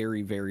be a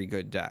very, very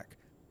good deck.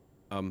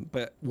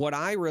 But what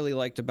I really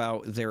liked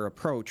about their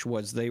approach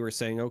was they were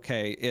saying,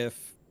 okay,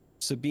 if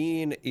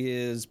Sabine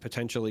is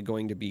potentially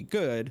going to be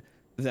good,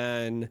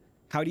 then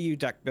how do you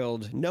deck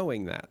build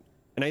knowing that?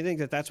 And I think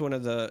that that's one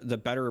of the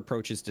better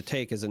approaches to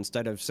take, is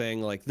instead of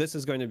saying like, this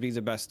is going to be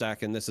the best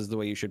deck and this is the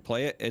way you should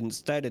play it,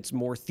 instead it's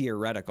more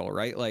theoretical,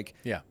 right? Like,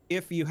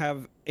 if you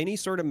have any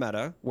sort of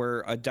meta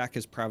where a deck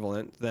is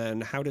prevalent,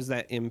 then how does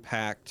that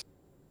impact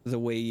the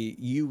way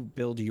you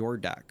build your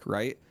deck,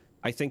 right?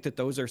 I think that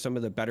those are some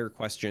of the better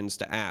questions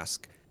to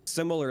ask.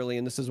 Similarly,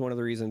 and this is one of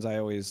the reasons I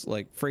always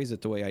like phrase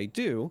it the way I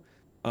do,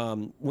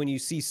 when you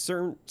see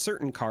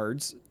certain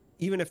cards,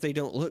 even if they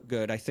don't look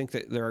good, I think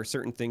that there are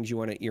certain things you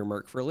want to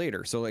earmark for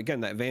later. So again,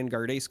 that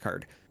Vanguard Ace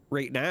card.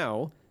 Right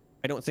now,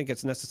 I don't think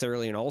it's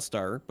necessarily an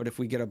all-star, but if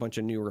we get a bunch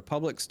of New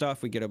Republic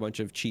stuff, we get a bunch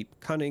of cheap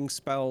cunning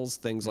spells,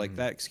 things like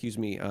that,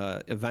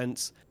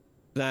 events,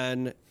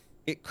 then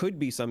it could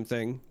be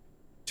something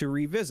to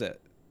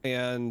revisit.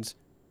 And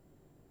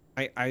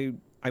I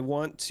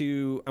wanted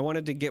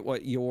to get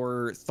what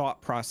your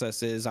thought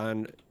process is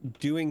on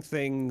doing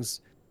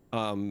things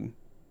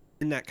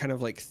in that kind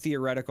of like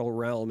theoretical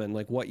realm, and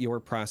like what your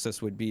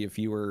process would be if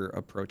you were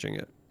approaching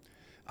it.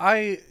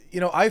 I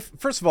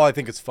first of all, I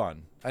think it's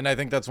fun. And I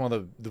think that's one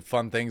of the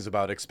fun things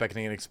about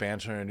expecting an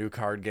expansion or a new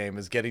card game,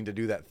 is getting to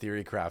do that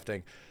theory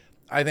crafting.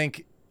 I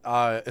think,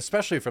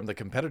 especially from the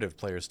competitive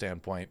player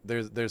standpoint,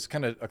 there's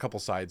kind of a couple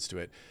sides to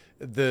it.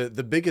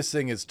 The biggest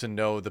thing is to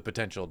know the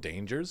potential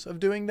dangers of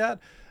doing that.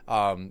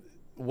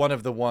 One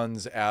of the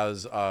ones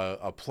as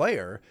a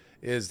player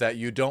is that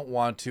you don't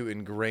want to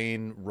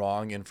ingrain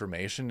wrong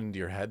information into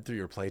your head through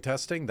your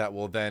playtesting that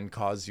will then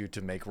cause you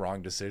to make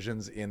wrong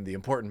decisions in the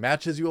important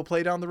matches you will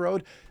play down the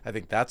road. I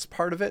think that's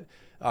part of it.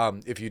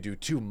 If you do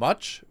too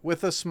much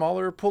with a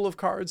smaller pool of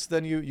cards,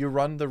 then you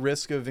run the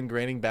risk of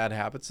ingraining bad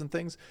habits and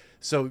things.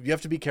 So you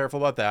have to be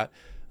careful about that.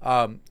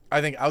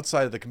 I think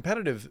outside of the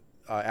competitive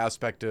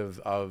aspect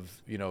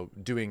of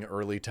doing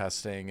early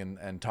testing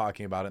and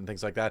talking about it and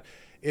things like that,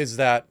 is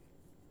that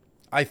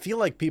I feel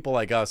like people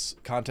like us,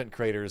 content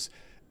creators,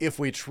 if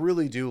we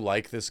truly do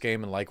like this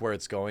game and like where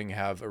it's going,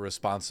 have a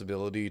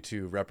responsibility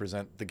to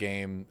represent the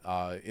game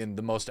in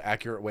the most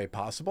accurate way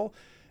possible.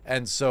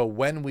 And so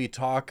when we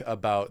talk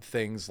about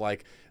things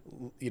like,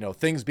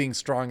 things being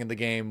strong in the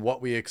game,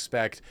 what we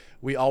expect,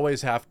 we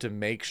always have to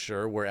make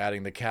sure we're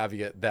adding the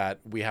caveat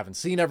that we haven't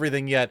seen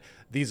everything yet.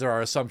 These are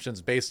our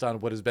assumptions based on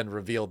what has been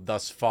revealed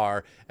thus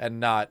far, and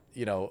not,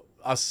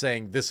 us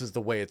saying this is the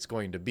way it's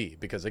going to be.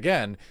 Because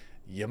again,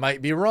 you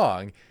might be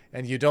wrong,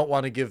 and you don't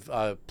want to give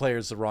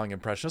players the wrong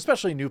impression,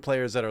 especially new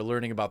players that are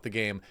learning about the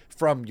game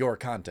from your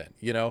content,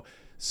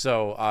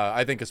 So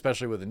I think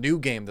especially with a new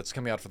game that's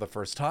coming out for the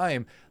first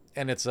time,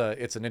 and it's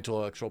an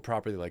intellectual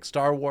property like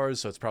Star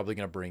Wars, so it's probably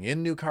going to bring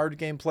in new card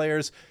game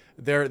players.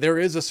 There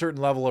is a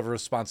certain level of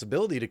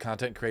responsibility to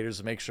content creators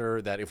to make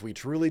sure that if we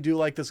truly do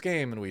like this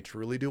game and we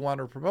truly do want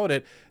to promote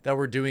it, that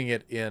we're doing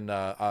it in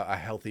a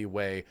healthy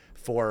way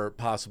for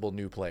possible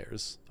new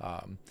players.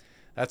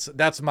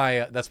 That's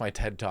my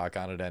TED talk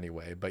on it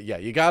anyway. But yeah,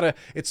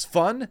 it's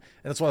fun, and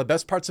that's one of the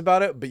best parts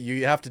about it, but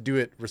you have to do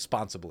it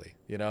responsibly,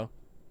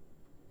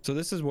 So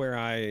this is where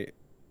I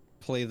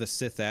play the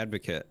Sith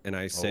advocate, and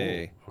I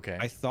say, okay,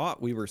 I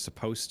thought we were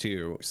supposed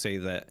to say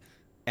that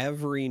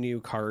every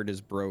new card is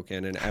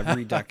broken and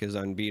every deck is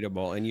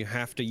unbeatable, and you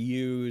have to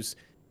use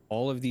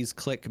all of these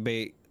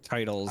clickbait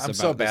titles I'm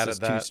so bad this at is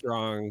that. Too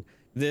strong,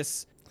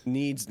 this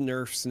needs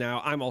nerfs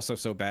now. I'm also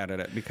so bad at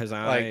it because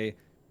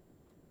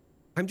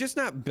I'm just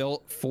not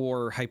built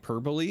for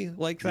hyperbole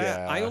like that.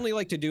 Yeah. I only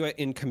like to do it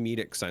in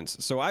comedic sense.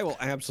 So I will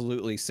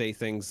absolutely say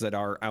things that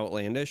are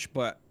outlandish,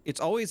 but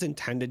it's always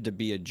intended to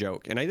be a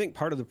joke. And I think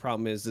part of the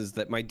problem is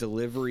that my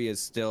delivery is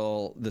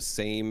still the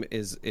same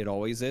as it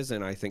always is.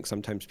 And I think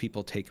sometimes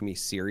people take me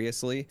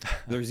seriously.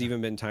 There's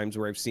even been times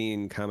where I've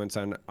seen comments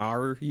on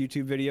our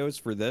YouTube videos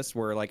for this,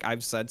 where like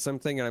I've said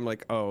something and I'm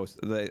like, oh,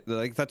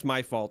 like that's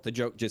my fault. The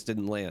joke just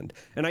didn't land.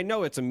 And I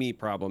know it's a me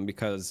problem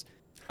because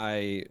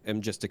I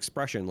am just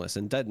expressionless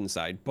and dead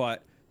inside,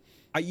 but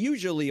I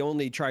usually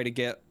only try to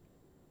get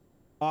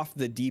off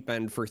the deep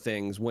end for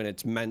things when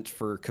it's meant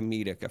for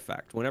comedic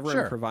effect. Whenever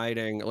I'm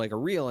providing like a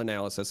real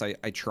analysis, I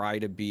try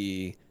to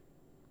be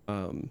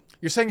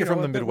you're saying you're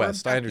from the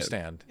Midwest. I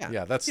understand.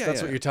 Yeah, that's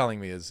what you're telling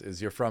me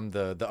is you're from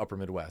the upper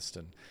Midwest,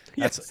 and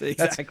that's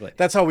exactly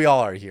that's how we all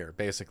are here,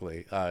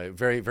 basically.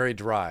 Very very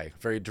dry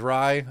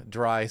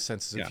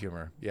senses of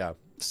humor. Yeah,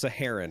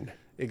 Saharan.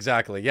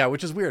 Exactly. Yeah,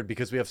 which is weird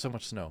because we have so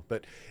much snow.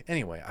 But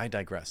anyway, I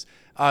digress.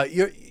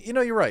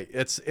 You're right.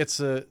 It's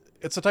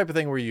a type of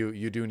thing where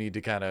you do need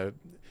to kind of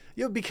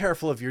be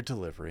careful of your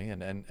delivery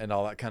and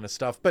all that kind of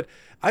stuff. But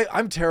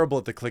I'm terrible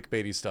at the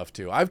clickbaity stuff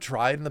too. I've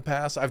tried in the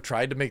past. I've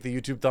tried to make the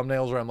YouTube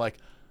thumbnails where I'm like,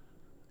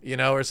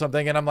 or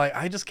something, and I'm like,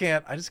 I just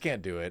can't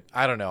do it.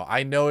 I don't know.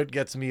 I know it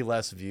gets me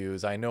less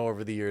views. I know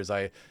over the years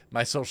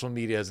my social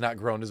media has not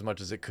grown as much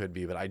as it could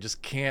be, but I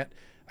just can't.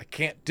 I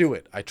can't do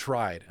it. I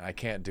tried and I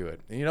can't do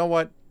it. And you know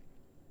what?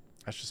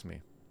 That's just me.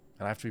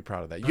 And I have to be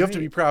proud of that. You have to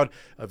be proud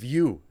of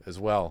you as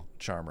well,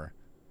 Charmer.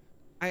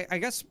 I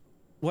guess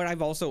what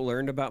I've also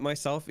learned about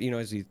myself,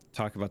 as you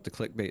talk about the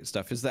clickbait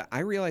stuff, is that I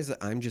realize that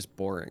I'm just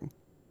boring.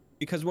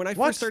 Because when I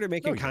first started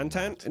making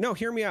content,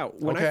 hear me out.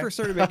 When I first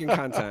started making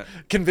content,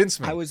 convince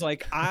me. I was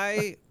like,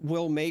 I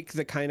will make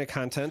the kind of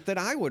content that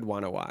I would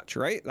want to watch,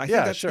 right? I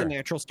think that's the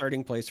natural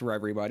starting place for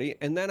everybody.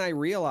 And then I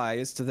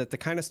realized that the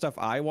kind of stuff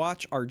I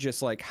watch are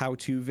just like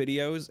how-to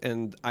videos,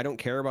 and I don't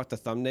care about the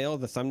thumbnail.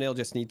 The thumbnail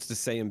just needs to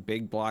say in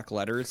big block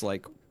letters,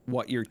 like,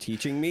 what you're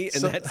teaching me,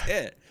 and that's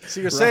it.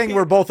 So you're saying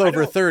we're both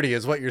over 30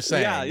 is what you're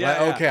saying.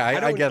 Yeah. Okay,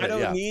 I get it. I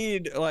don't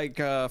need like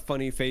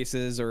funny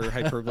faces or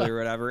hyperbole or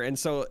whatever. And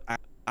so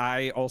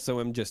I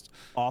also am just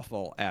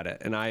awful at it.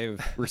 And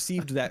I've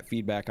received that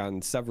feedback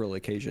on several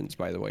occasions,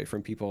 by the way,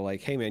 from people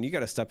like, hey man, you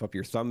got to step up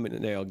your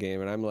thumbnail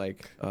game. And I'm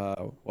like,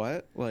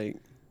 what? Like,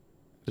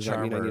 does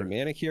that mean I need a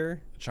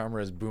manicure?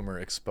 Charmer is boomer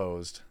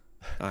exposed.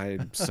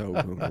 I'm so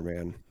boomer,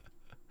 man.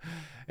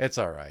 It's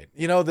all right.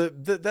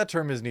 That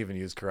term isn't even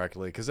used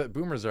correctly, because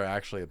boomers are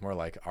actually more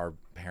like our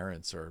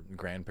parents or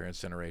grandparents'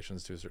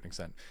 generations to a certain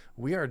extent.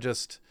 We are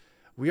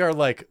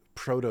like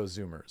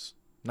proto-Zoomers,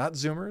 not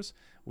Zoomers.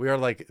 We are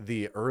like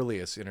the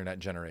earliest internet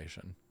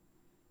generation.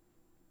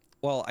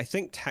 Well, I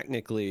think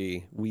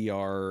technically we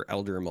are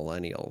elder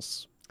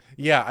millennials.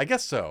 Yeah, I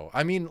guess so.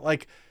 I mean,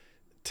 like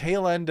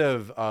tail end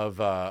of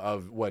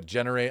what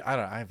generate?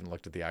 I haven't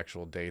looked at the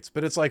actual dates,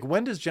 but it's like,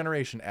 when does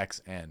Generation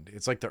X end?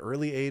 It's like the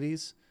early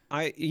 80s.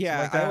 I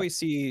always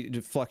see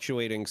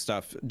fluctuating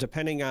stuff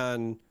depending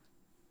on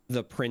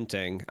the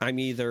printing. I'm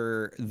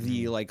either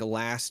the like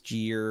last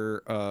year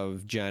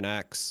of Gen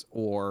X,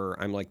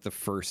 or I'm like the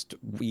first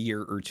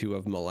year or two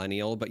of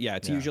millennial. But yeah,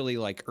 it's usually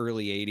like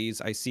early 80s.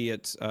 I see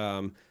it.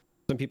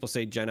 Some people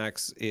say Gen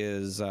X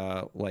is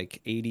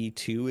like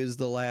 82 is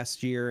the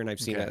last year, and I've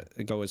seen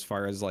it go as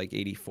far as like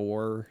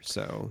 84.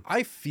 So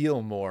I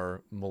feel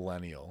more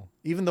millennial,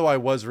 even though I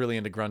was really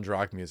into grunge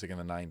rock music in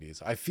the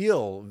 90s. I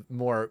feel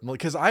more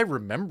because I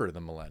remember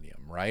the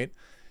millennium, right?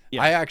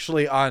 Yeah. I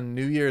actually, on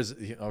New Year's,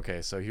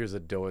 so here's a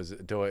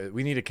Doa.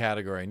 We need a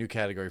new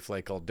category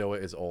Flake called Doa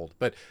is old.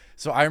 But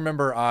so I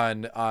remember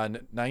in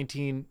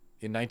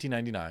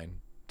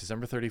 1999,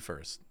 December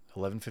 31st,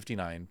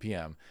 11:59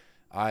 p.m.,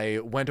 I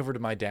went over to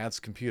my dad's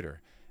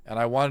computer and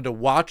I wanted to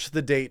watch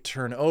the date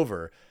turn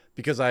over,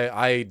 because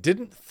I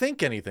didn't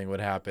think anything would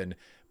happen.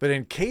 But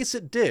in case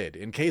it did,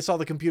 in case all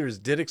the computers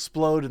did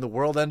explode and the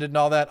world ended and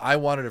all that, I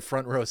wanted a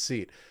front row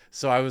seat.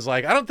 So I was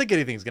like, I don't think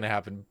anything's going to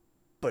happen,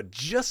 but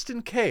just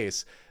in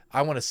case,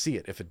 I want to see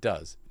it if it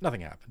does. Nothing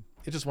happened.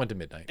 It just went to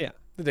midnight. Yeah.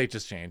 The date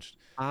just changed.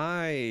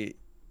 I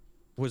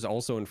was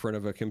also in front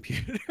of a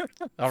computer.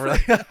 Oh, really?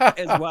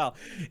 As well.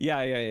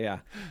 Yeah.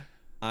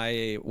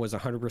 I was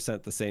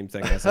 100% the same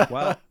thing. I was like,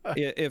 well,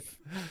 if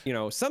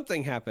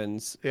something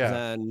happens,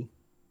 then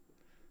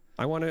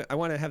I want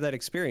to have that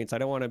experience. I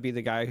don't want to be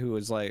the guy who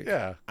was like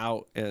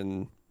out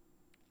and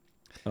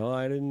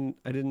I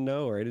didn't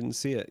know, or I didn't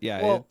see it.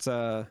 Yeah, well, it's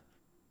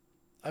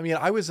I mean,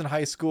 I was in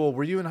high school.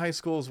 Were you in high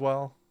school as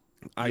well?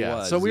 I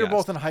was. So we were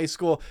both in high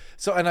school.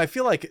 So, and I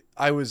feel like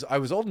I was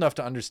old enough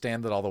to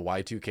understand that all the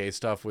Y2K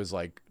stuff was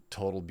like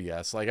total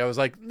BS. Like I was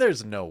like,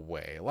 there's no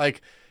way.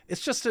 Like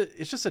it's just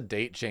a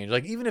date change.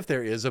 Like even if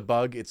there is a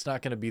bug, it's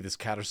not going to be this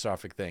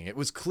catastrophic thing. It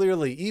was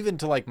clearly, even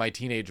to like my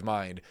teenage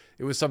mind,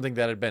 it was something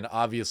that had been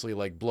obviously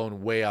like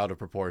blown way out of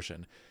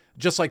proportion.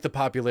 Just like the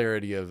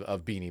popularity of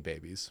Beanie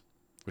Babies,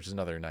 which is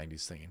another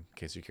 90s thing, in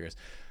case you're curious.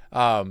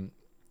 And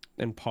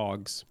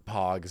Pogs.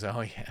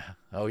 Oh yeah.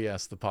 Oh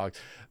yes, the Pogs.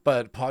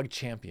 But Pog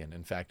Champion,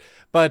 in fact.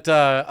 But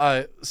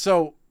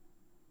so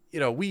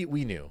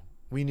we knew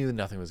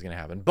nothing was going to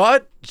happen.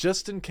 But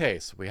just in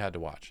case, we had to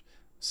watch.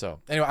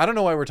 So anyway, I don't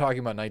know why we're talking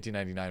about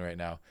 1999 right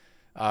now.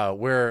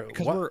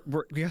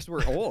 Because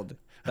we're old.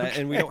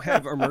 And we don't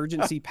have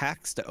emergency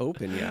packs to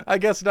open yet. I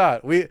guess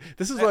not.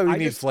 This is why we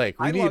need Flake.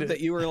 I love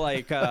that you were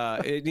like,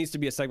 it needs to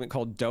be a segment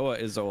called Doa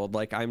is old.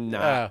 Like I'm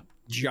not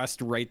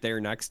just right there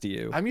next to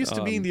you. I'm used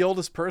to being the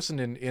oldest person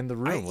in the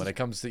room when it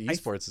comes to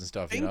esports and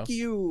stuff.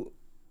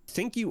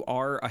 think you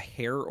are a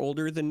hair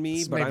older than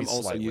me, but I'm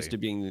also used to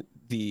being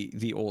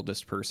the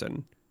oldest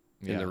person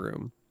in the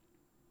room.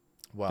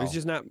 Wow. There's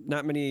just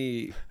not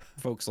many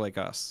folks like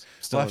us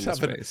still in this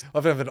space.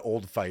 I'll have an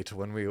old fight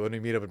when we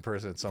meet up in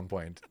person at some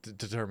point to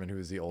determine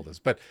who's the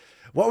oldest. But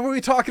what were we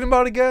talking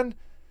about again?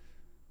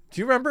 Do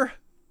you remember?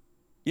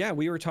 Yeah,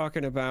 we were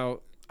talking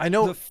about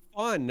the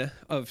fun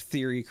of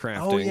theory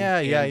crafting. Oh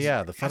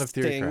yeah. The fun of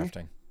theory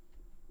crafting.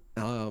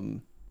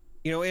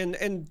 You know,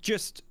 and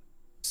just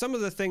some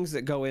of the things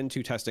that go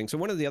into testing. So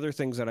one of the other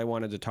things that I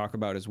wanted to talk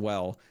about as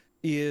well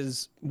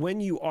is when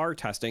you are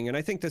testing, and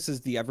I think this is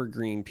the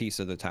evergreen piece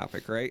of the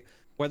topic, right?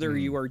 Whether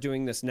you are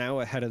doing this now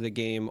ahead of the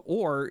game,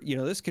 or, you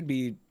know, this could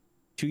be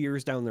 2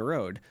 years down the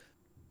road.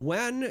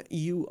 When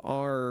you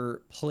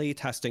are play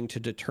testing to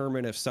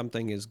determine if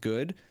something is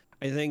good,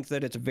 I think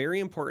that it's very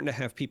important to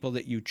have people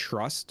that you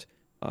trust,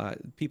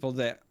 people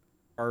that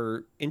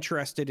are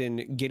interested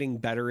in getting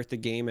better at the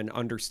game and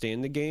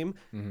understand the game.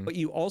 But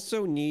you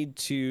also need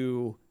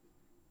to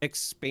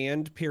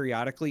expand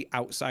periodically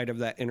outside of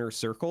that inner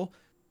circle,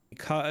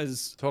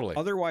 because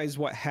otherwise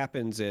what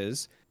happens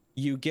is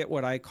you get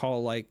what I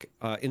call like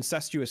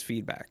incestuous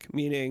feedback,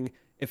 meaning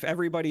if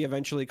everybody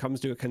eventually comes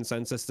to a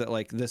consensus that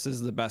like this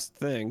is the best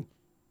thing,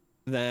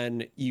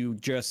 then you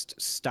just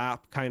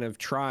stop kind of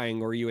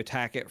trying, or you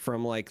attack it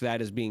from like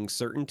that as being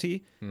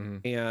certainty.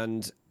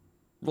 And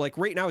like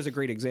right now is a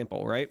great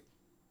example, right?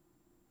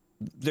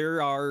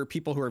 There are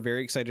people who are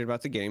very excited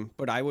about the game,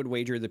 but I would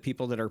wager the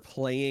people that are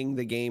playing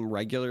the game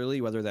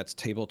regularly, whether that's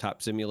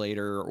Tabletop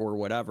Simulator or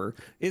whatever,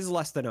 is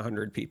less than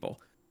 100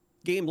 people.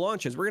 Game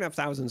launches, we're going to have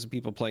thousands of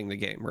people playing the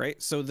game,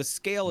 right? So the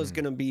scale is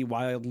going to be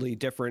wildly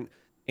different.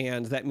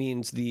 And that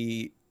means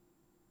the,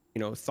 you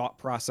know, thought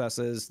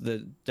processes,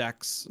 the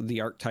decks,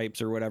 the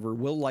archetypes or whatever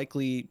will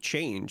likely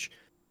change.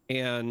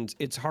 And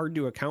it's hard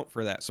to account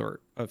for that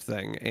sort of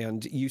thing.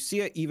 And you see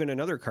it even in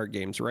other card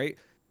games, right?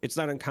 It's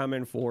not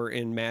uncommon for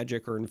in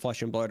Magic or in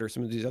Flesh and Blood or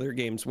some of these other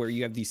games where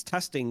you have these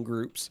testing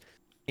groups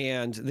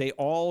and they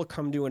all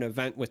come to an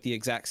event with the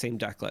exact same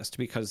deck list,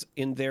 because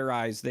in their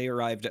eyes, they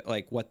arrived at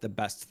like what the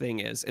best thing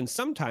is. And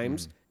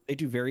sometimes they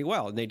do very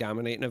well and they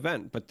dominate an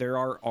event, but there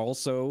are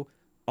also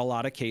a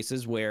lot of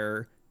cases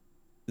where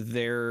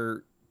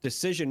their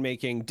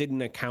decision-making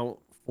didn't account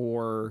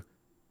for,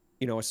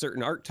 you know, a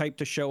certain archetype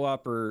to show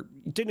up, or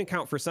didn't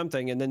account for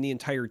something, and then the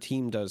entire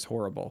team does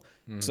horrible.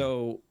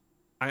 So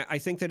I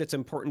think that it's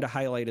important to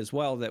highlight as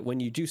well that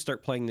when you do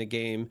start playing the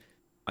game,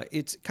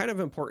 it's kind of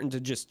important to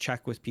just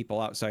check with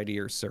people outside of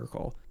your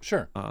circle.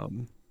 Sure.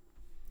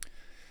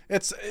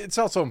 It's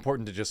also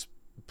important to just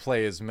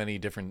play as many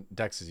different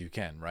decks as you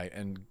can, right?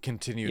 And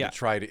continue to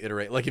try to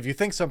iterate. Like if you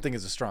think something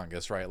is the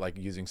strongest, right? Like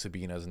using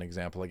Sabine as an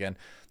example again,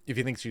 if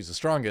you think she's the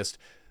strongest,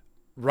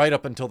 right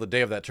up until the day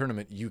of that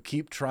tournament, you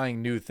keep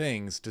trying new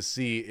things to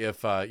see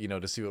if, you know,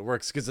 to see what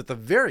works. Because at the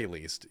very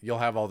least, you'll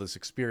have all this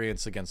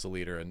experience against the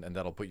leader, and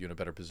that'll put you in a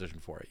better position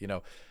for it, you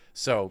know.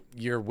 So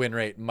your win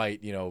rate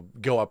might, you know,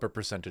 go up a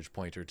percentage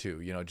point or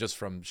two, you know, just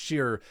from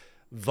sheer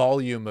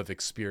volume of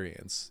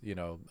experience, you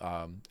know.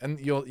 And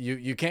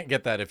you can't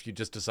get that if you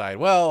just decide,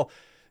 well,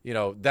 you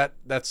know,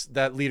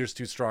 that leader's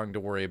too strong to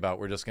worry about.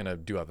 We're just gonna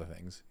do other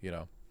things, you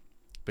know.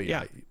 But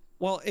yeah.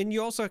 Well, and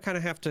you also kind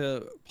of have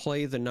to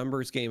play the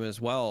numbers game as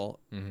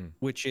well,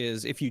 which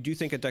is if you do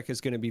think a deck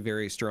is going to be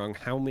very strong,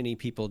 how many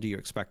people do you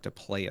expect to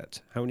play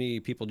it? How many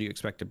people do you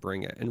expect to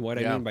bring it? And what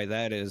I mean by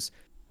that is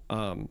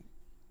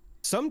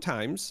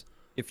sometimes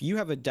if you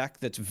have a deck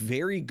that's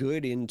very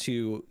good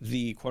into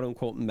the quote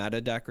unquote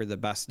meta deck or the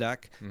best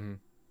deck,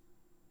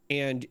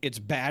 and it's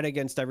bad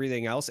against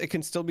everything else, it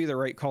can still be the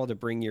right call to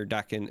bring your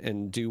deck in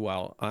and do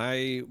well.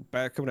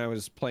 Back when I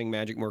was playing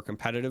Magic more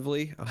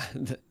competitively,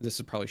 this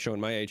is probably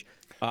showing my age,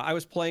 I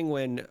was playing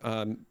when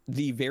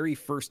the very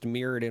first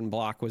mirrored in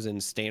block was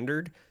in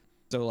standard.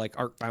 So like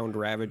Arcbound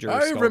Ravager.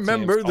 I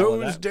remember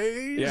those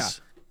days.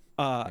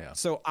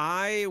 So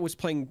I was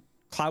playing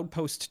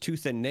Cloudpost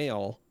Tooth and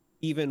Nail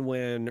even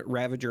when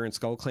Ravager and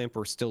Skullclamp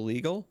were still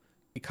legal,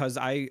 because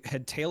I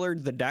had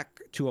tailored the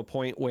deck to a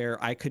point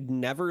where I could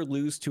never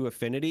lose to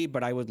Affinity,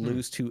 but I would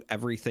lose to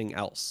everything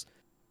else.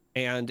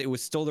 And it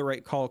was still the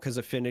right call because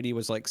Affinity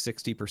was like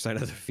 60%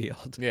 of the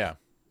field. Yeah.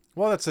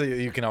 Well, that's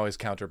you can always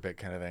counter pick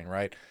kind of thing,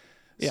 right?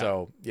 Yeah.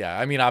 So, yeah,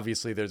 I mean,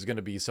 obviously there's going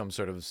to be some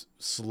sort of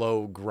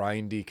slow,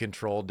 grindy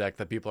control deck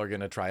that people are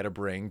going to try to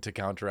bring to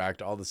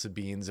counteract all the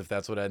Sabines, if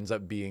that's what ends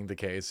up being the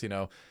case, you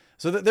know.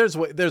 So there's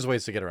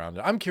ways to get around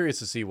it. I'm curious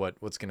to see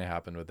what's going to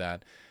happen with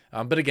that.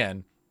 But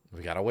again,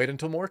 we got to wait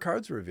until more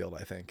cards are revealed,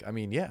 I think. I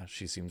mean, yeah,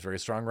 she seems very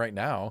strong right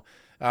now.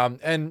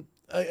 And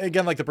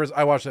again, like the person,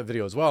 I watched that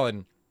video as well.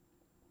 And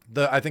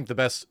I think the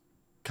best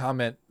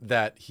comment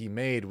that he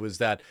made was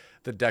that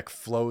the deck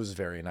flows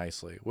very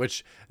nicely,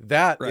 which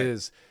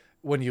is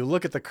when you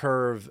look at the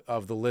curve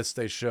of the list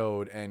they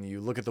showed and you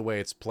look at the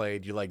way it's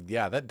played, you're like,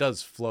 yeah, that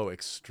does flow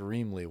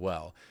extremely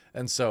well.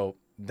 And so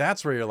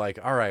that's where you're like,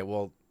 all right,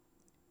 well,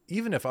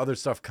 even if other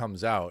stuff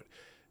comes out,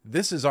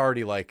 this is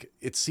already like,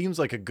 it seems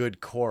like a good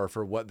core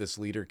for what this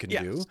leader can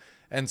do.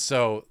 And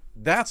so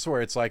that's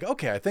where it's like,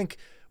 okay, I think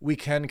we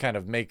can kind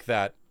of make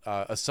that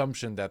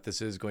assumption that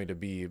this is going to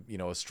be, you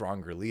know, a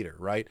stronger leader,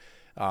 right?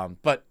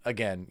 But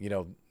again, you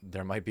know,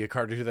 there might be a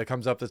card or two that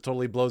comes up that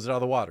totally blows it out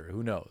of the water.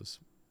 Who knows?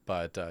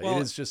 But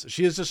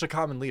she is just a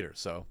common leader,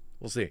 so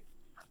we'll see.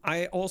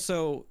 I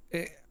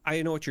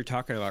know what you're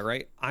talking about,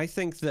 right? I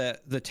think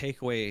that the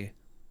takeaway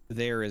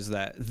there is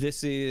that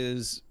this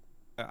is,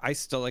 I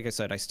still think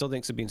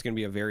Sabine's going to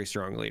be a very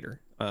strong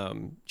leader.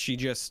 She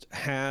just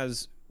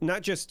has,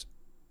 not just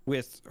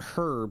with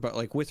her, but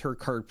like with her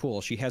card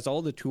pool, she has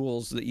all the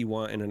tools that you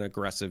want in an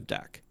aggressive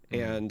deck.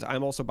 And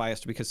I'm also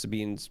biased because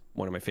Sabine's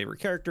one of my favorite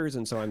characters,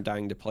 and so I'm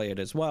dying to play it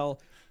as well.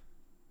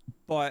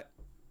 But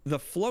the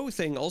flow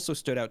thing also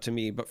stood out to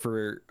me, but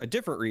for a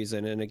different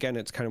reason. And again,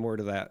 it's kind of more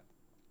to that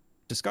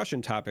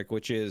discussion topic,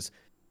 which is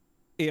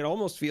it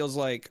almost feels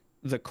like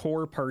the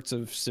core parts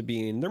of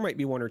Sabine, there might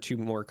be one or two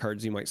more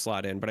cards you might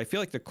slot in, but I feel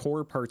like the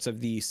core parts of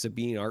the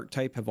Sabine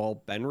archetype have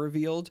all been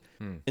revealed.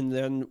 And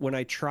then when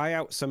I try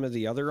out some of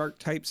the other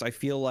archetypes, I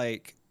feel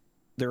like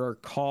there are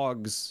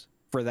cogs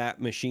for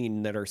that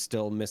machine that are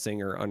still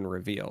missing or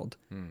unrevealed,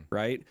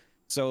 right?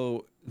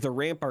 So the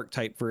ramp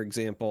archetype, for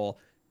example,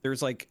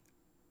 there's like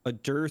a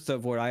dearth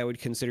of what I would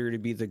consider to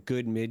be the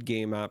good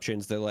mid-game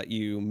options that let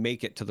you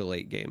make it to the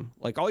late game.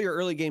 Like all your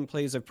early game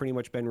plays have pretty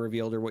much been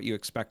revealed or what you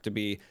expect to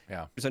be.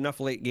 Yeah. There's enough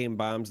late game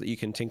bombs that you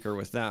can tinker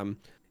with them.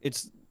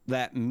 It's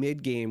that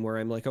mid-game where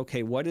I'm like,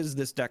 okay, what is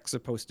this deck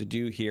supposed to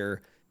do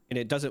here? And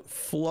it doesn't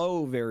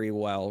flow very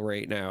well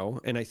right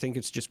now. And I think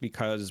it's just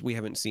because we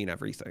haven't seen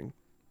everything.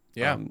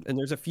 Yeah, and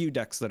there's a few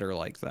decks that are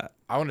like that.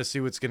 I want to see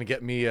what's going to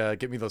get me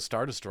those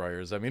Star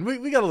Destroyers. I mean,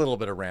 we got a little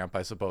bit of ramp,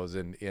 I suppose,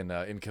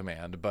 in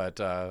command, but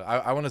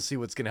I want to see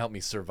what's going to help me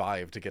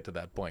survive to get to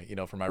that point, you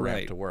know, for my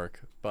ramp to work.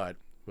 But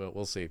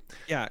we'll see.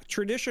 Yeah,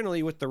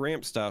 traditionally with the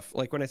ramp stuff,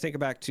 like when I think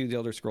back to the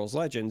Elder Scrolls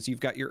Legends, you've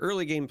got your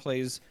early game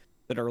plays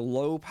that are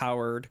low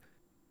powered,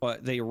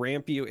 but they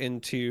ramp you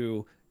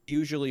into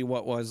usually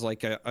what was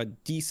like a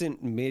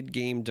decent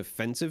mid-game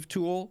defensive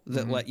tool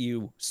that let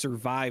you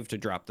survive to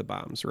drop the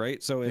bombs,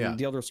 right? So in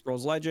the Elder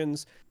Scrolls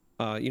Legends,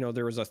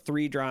 there was a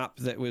 3-drop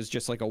that was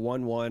just like a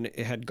 1/1.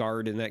 It had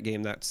guard in that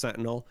game, that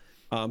Sentinel,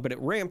 but it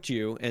ramped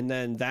you, and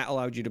then that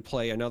allowed you to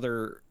play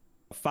another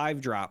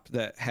 5-drop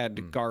that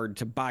had guard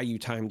to buy you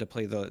time to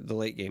play the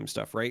late game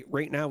stuff, right?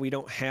 Right now, we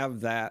don't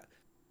have that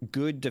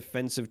good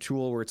defensive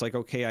tool where it's like,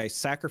 okay, I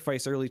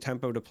sacrifice early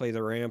tempo to play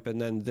the ramp,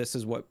 and then this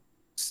is what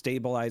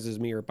stabilizes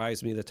me or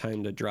buys me the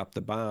time to drop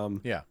the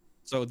bomb. Yeah.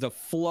 So the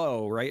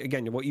flow, right?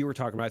 Again, what you were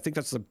talking about, I think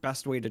that's the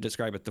best way to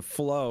describe it. The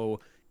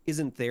flow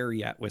isn't there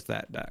yet with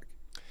that deck.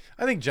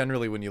 I think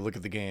generally when you look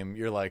at the game,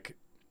 you're like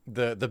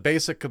the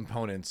basic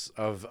components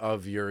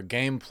of your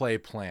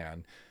gameplay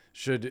plan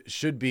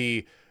should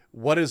be,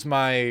 what is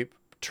my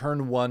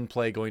turn one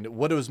play going to,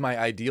 what is my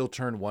ideal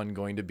turn one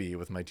going to be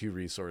with my 2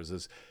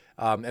 resources?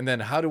 And then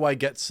how do I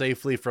get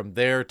safely from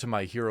there to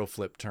my hero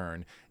flip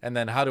turn? And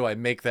then how do I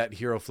make that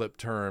hero flip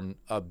turn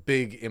a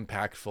big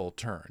impactful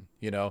turn,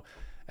 you know?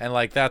 And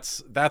like,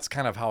 that's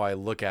kind of how I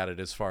look at it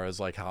as far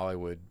as like how I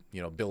would,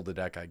 you know, build a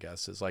deck, I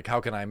guess, is like, how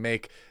can I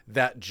make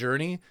that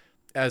journey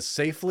as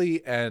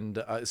safely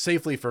and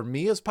safely for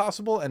me as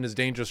possible and as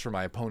dangerous for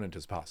my opponent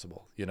as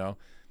possible, you know?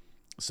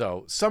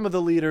 So some of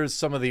the leaders,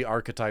 some of the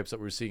archetypes that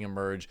we're seeing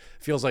emerge,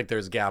 feels like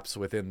there's gaps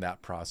within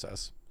that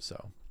process.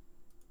 So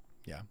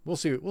yeah, we'll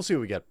see what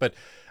we get. But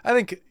I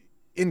think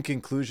in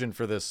conclusion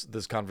for this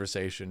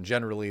conversation,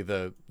 generally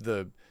the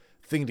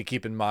thing to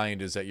keep in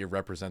mind is that you're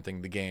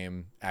representing the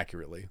game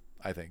accurately.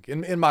 I think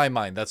in my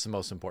mind, that's the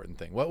most important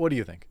thing. What do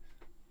you think?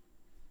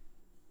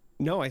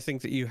 No, I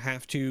think that you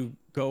have to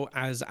go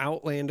as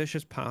outlandish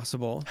as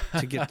possible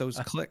to get those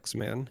clicks,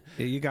 man.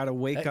 You got to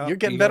wake up. You're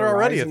getting better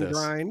already at this.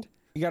 Grind.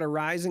 You got to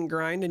rise and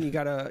grind, and you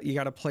got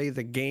to play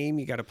the game.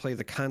 You got to play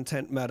the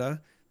content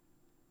meta.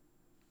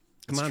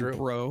 Come on,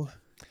 bro.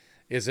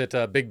 Is it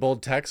big,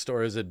 bold text,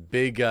 or is it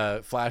big,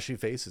 flashy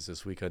faces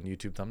this week on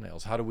YouTube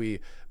thumbnails? How do we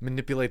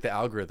manipulate the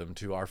algorithm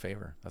to our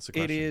favor? That's the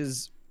question. It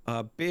is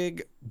a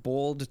big,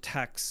 bold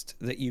text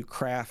that you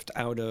craft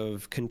out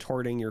of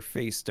contorting your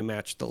face to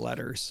match the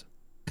letters.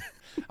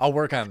 I'll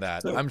work on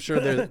that. I'm sure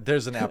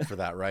there's an app for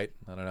that, right?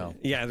 I don't know.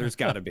 Yeah, there's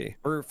got to be.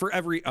 Or for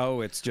every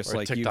O, it's just or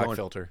like TikTok you going...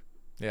 filter.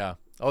 Yeah.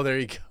 Oh, there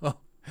you go.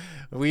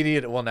 We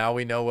need. Well, now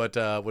we know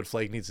what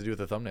Flake needs to do with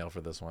the thumbnail for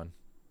this one.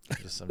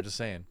 I'm just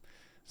saying.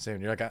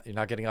 You're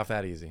not getting off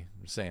that easy.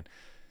 I'm just saying.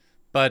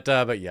 But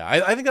yeah,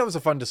 I think that was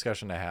a fun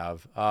discussion to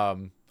have.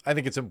 I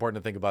think it's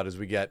important to think about as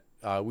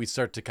we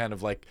start to kind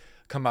of like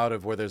come out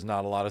of where there's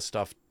not a lot of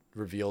stuff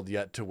revealed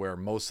yet to where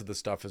most of the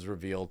stuff is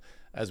revealed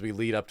as we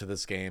lead up to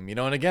this game, you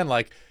know. And again,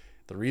 like,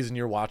 the reason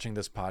you're watching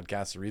this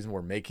podcast, the reason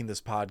we're making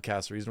this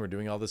podcast, the reason we're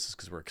doing all this is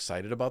because we're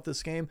excited about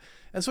this game.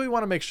 And so we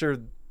want to make sure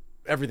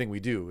everything we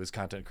do as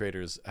content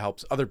creators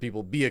helps other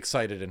people be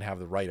excited and have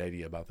the right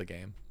idea about the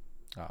game.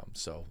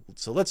 So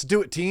let's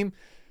do it, team.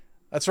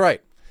 That's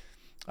right.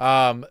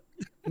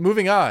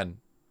 Moving on.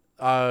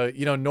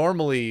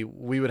 Normally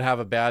we would have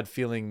a bad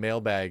feeling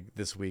mailbag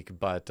this week,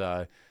 but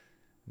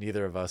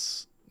neither of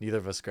us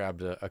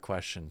grabbed a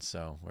question,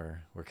 so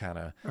we're kind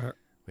of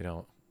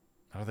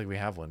I don't think we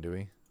have one, do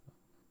we?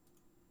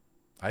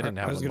 I didn't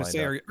have I was one going to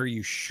say, lined are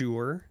you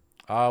sure?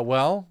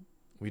 well,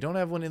 we don't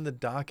have one in the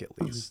doc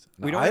at least.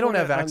 We don't I don't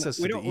have have access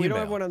to the email. We don't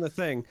have one on the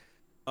thing.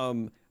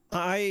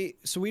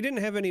 So we didn't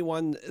have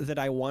anyone that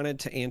I wanted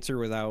to answer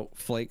without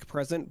Flake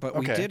present, but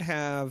we did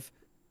have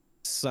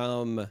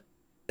some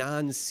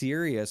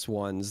non-serious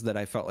ones that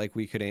I felt like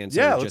we could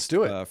answer. Yeah, let's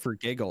do it for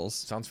giggles.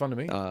 Sounds fun to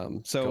me.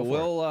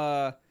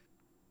 So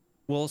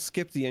we'll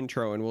skip the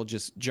intro and we'll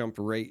just jump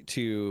right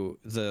to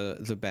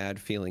the bad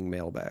feeling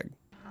mailbag.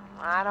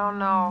 I don't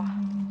know.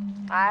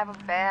 I have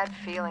a bad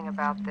feeling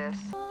about this.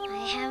 I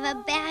have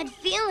a bad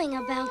feeling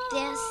about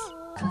this.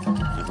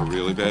 I have a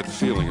really bad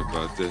feeling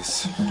about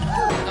this.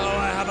 Oh,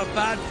 I have a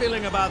bad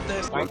feeling about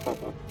this.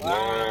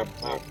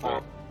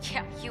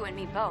 Yeah, you and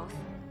me both.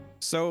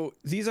 So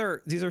these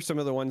are some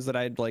of the ones that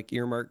I'd like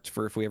earmarked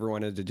for if we ever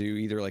wanted to do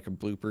either like a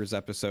bloopers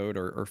episode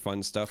or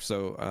fun stuff.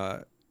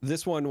 So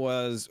this one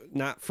was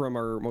not from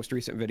our most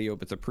recent video,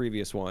 but the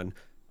previous one.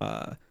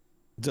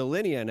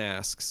 Delinian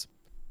asks,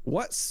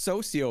 what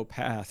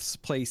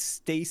sociopaths play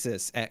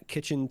stasis at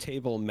kitchen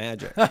table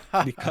magic?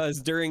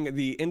 Because during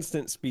the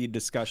instant speed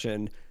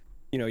discussion,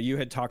 you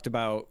had talked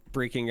about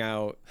breaking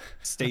out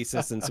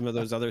stasis and some of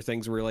those other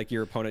things where like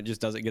your opponent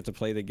just doesn't get to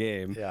play the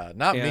game. Yeah,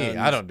 not me.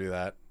 I don't do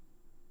that.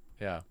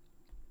 Yeah.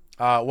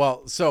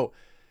 Well, so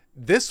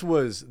this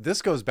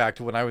goes back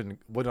to when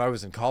I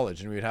was in college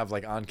and we would have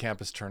like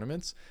on-campus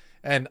tournaments,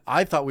 and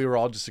I thought we were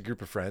all just a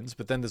group of friends,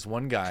 but then this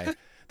one guy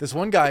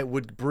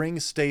would bring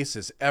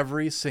stasis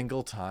every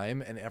single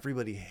time, and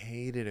everybody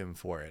hated him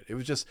for it. It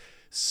was just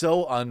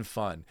so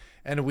unfun.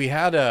 And we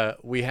had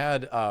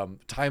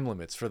time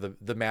limits for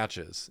the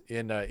matches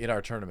in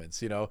our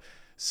tournaments,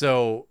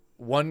 So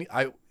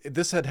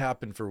this had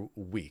happened for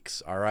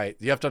weeks. All right.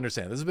 You have to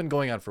understand, this has been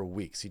going on for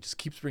weeks. He just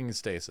keeps bringing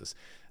stasis.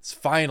 It's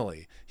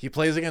finally, he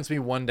plays against me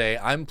one day.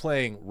 I'm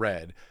playing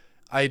red.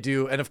 I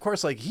do. And of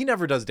course, like, he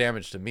never does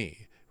damage to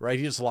me, right?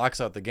 He just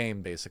locks out the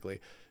game basically.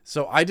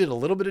 So I did a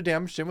little bit of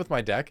damage to him with my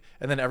deck.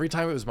 And then every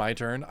time it was my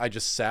turn, I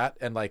just sat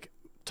and like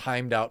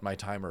timed out my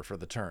timer for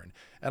the turn.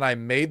 And I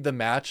made the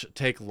match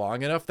take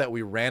long enough that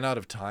we ran out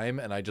of time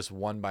and I just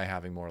won by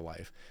having more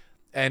life.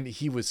 And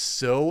he was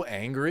so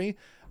angry,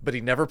 but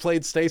he never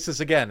played stasis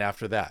again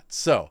after that.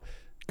 So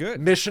good,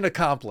 mission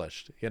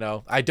accomplished.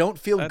 I don't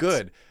feel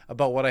good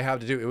about what I have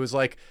to do. It was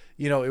like,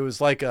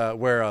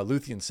 where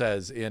Lucian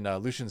says in or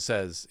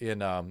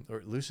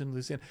Lucian,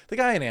 the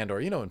guy in Andor,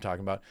 you know what I'm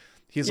talking about.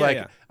 He's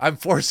I'm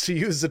forced to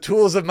use the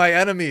tools of my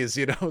enemies,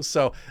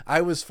 So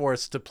I was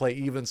forced to play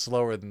even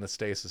slower than the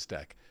stasis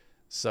deck.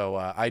 So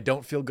I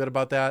don't feel good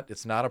about that.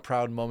 It's not a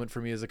proud moment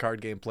for me as a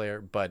card game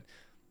player, but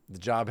the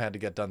job had to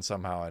get done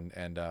somehow,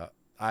 and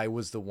I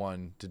was the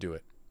one to do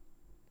it.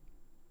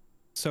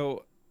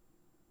 So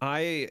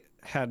I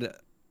had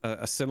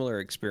a similar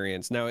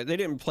experience. Now, they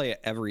didn't play it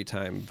every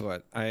time,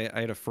 but I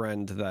had a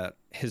friend that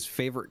his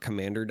favorite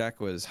commander deck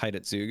was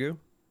Hidetsugu.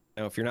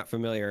 Now, if you're not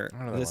familiar,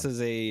 this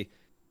is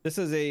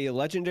a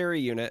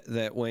legendary unit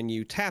that when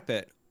you tap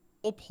it,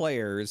 all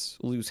players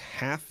lose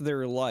half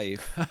their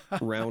life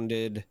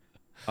rounded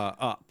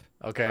up.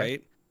 Okay.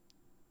 Right?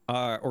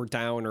 Or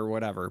down or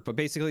whatever. But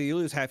basically, you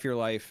lose half your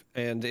life,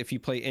 and if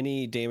you play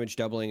any damage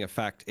doubling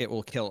effect, it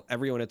will kill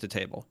everyone at the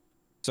table.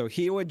 So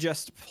he would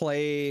just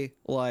play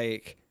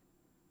like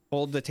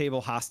hold the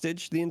table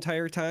hostage the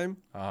entire time.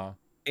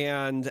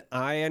 And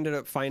I ended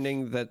up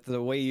finding that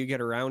the way you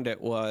get around it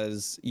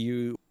was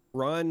you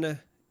run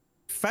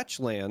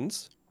fetch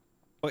lands,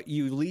 but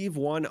you leave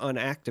one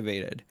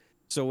unactivated.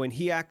 So when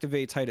he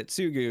activates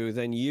Hidetsugu,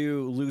 then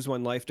you lose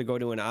one life to go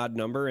to an odd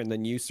number, and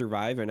then you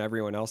survive and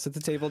everyone else at the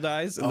table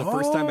dies. And the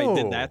first time I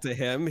did that to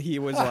him, he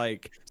was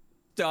like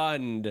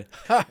stunned.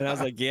 And I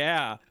was like,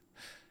 yeah.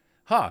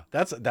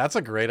 That's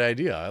a great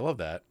idea. I love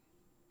that.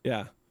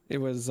 Yeah. It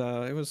was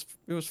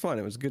fun.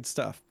 It was good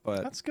stuff.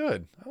 But that's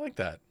good. I like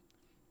that.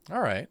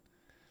 All right.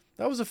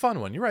 That was a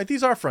fun one. You're right.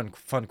 These are fun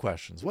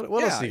questions. What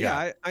else do you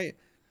got?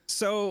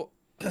 So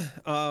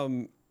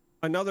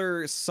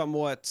another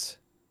somewhat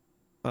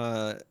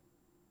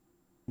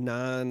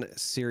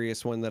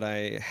non-serious one that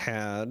I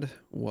had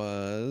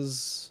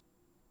was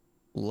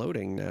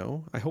loading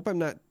now. I hope I'm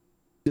not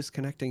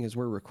disconnecting as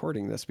we're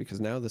recording this, because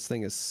now this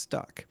thing is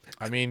stuck.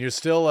 I mean, you're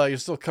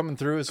still coming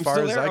through as far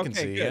as I can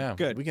see.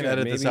 Good, we can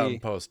edit this out in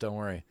post. Don't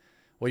worry.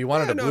 Well, you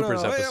wanted a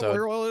bloopers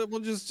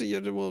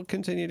episode. We'll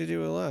continue to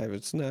do it live.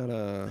 It's not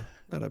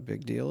a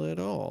big deal at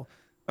all.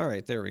 All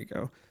right, there we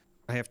go.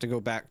 I have to go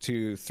back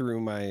through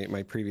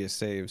my previous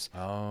saves.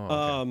 Oh.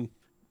 Okay.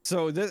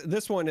 So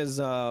this one is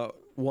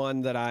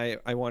one that I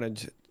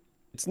wanted.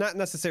 It's not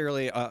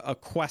necessarily a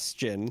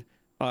question,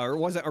 or it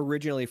wasn't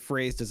originally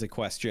phrased as a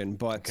question,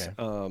 but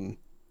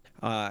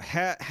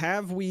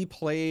have we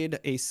played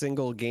a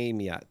single game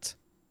yet?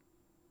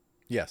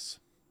 Yes.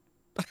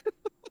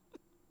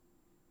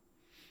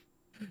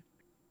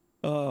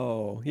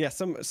 Oh yeah,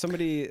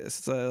 somebody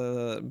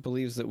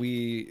believes that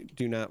we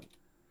do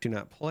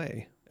not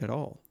play at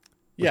all,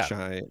 which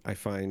I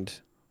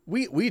find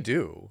We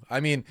do. I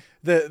mean,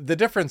 the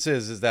difference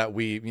is that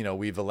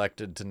we've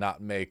elected to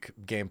not make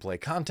gameplay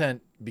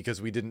content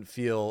because we didn't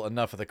feel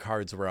enough of the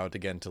cards were out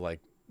again to like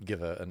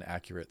give an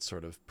accurate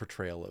sort of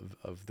portrayal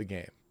of the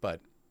game.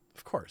 But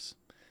of course,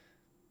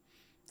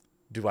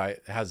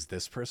 has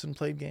this person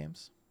played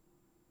games?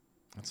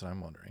 That's what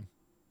I'm wondering.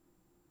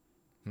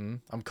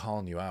 I'm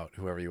calling you out,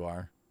 whoever you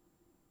are.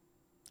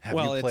 Have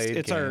you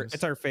played games?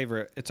 It's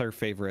our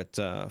favorite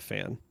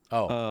fan.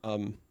 Oh.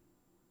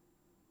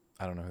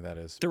 I don't know who that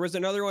is. There was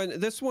another one.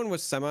 This one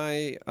was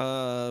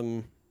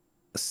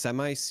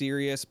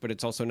semi-serious, but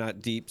it's also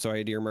not deep, so I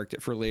had earmarked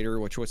it for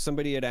later, which was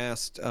somebody had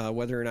asked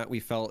whether or not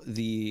we felt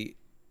the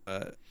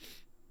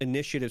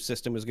initiative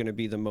system was going to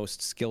be the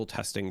most skill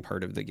testing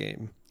part of the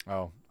game.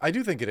 Oh, I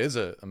do think it is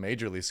a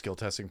majorly skill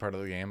testing part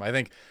of the game. I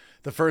think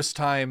the first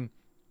time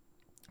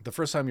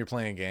you're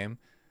playing a game,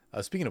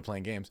 speaking of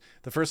playing games,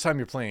 the first time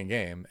you're playing a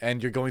game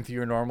and you're going through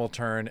your normal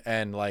turn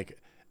and like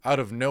out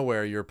of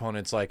nowhere, your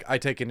opponent's like, I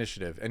take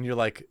initiative. And you're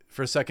like,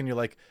 for a second, you're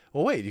like,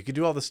 well, wait, you could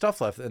do all the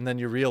stuff left. And then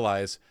you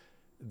realize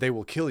they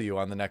will kill you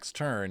on the next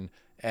turn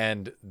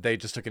and they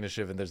just took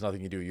initiative and there's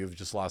nothing you do. You've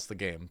just lost the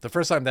game. The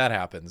first time that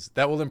happens,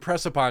 that will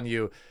impress upon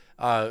you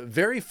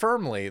very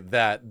firmly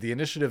that the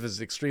initiative is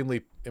an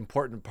extremely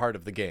important part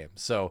of the game.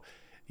 So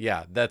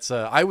yeah, that's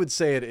I would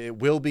say it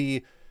will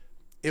be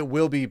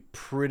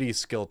pretty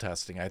skill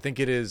testing. I think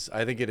it is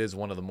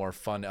one of the more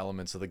fun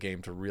elements of the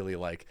game to really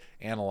like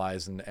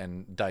analyze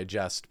and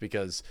digest,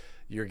 because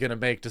you're going to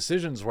make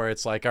decisions where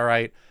it's like, all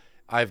right,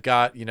 I've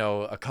got,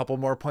 a couple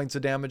more points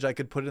of damage I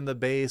could put in the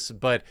base,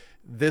 but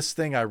this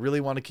thing I really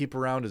want to keep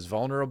around is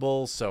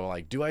vulnerable. So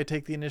like, do I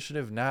take the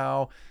initiative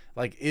now?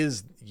 Like,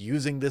 is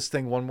using this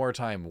thing one more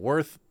time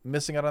worth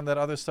missing out on that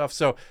other stuff?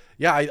 So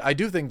yeah, I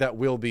do think that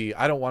will be,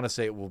 I don't want to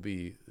say it will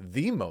be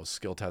the most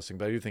skill testing,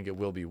 but I do think it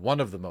will be one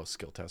of the most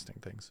skill testing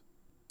things.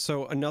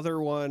 So another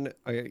one,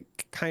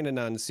 kind of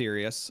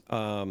non-serious.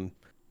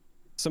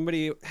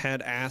 Somebody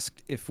had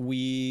asked if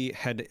we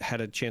had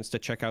a chance to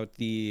check out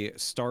the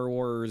Star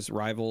Wars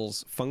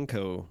Rivals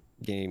Funko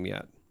game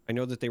yet. I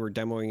know that they were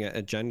demoing it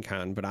at Gen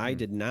Con, but I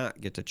did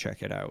not get to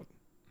check it out.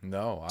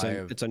 No,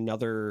 it's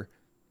another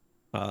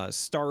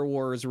Star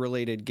Wars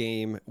related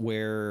game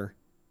where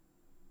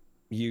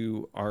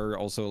you are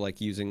also like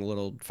using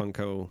little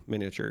Funko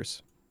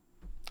miniatures.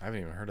 I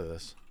haven't even heard of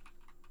this.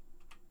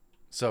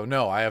 So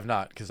no, I have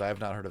not, because I have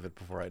not heard of it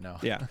before right now.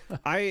 Yeah,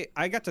 I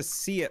got to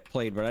see it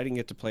played, but I didn't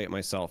get to play it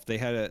myself. They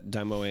had it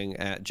demoing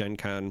at Gen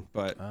Con,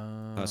 but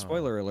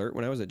spoiler alert,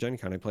 when I was at Gen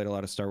Con, I played a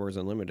lot of Star Wars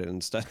Unlimited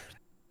instead.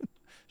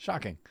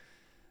 Shocking.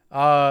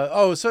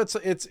 So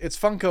it's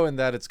Funko in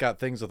that it's got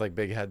things with like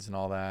big heads and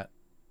all that.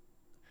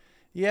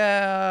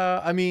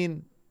 Yeah, I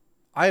mean,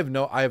 I have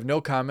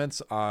no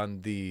comments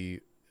on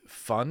the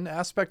fun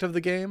aspect of the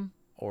game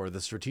or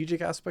the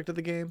strategic aspect of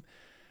the game,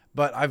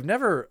 but I've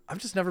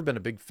just never been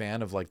a big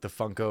fan of like the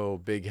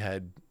Funko big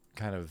head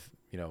kind of,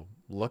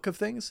 look of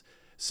things.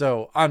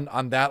 So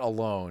on that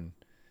alone,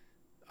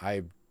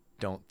 I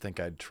don't think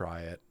I'd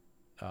try it.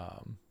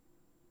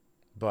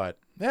 But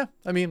yeah,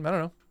 I mean, I don't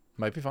know,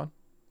 might be fun.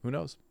 Who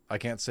knows? I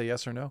can't say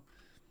yes or no.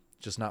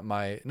 Just not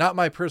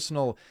my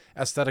personal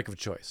aesthetic of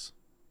choice.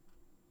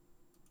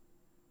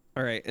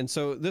 All right, and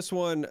so this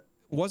one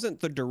wasn't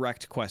the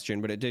direct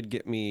question, but it did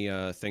get me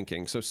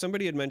thinking. So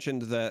somebody had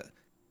mentioned that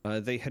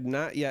they had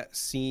not yet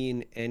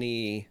seen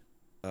any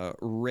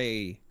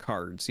Rey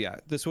cards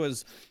yet. This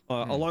was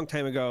a long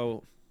time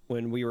ago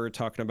when we were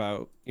talking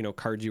about,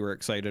 cards you were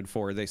excited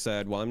for. They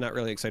said, well, I'm not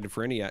really excited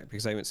for any yet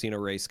because I haven't seen a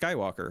Rey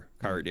Skywalker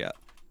card yet.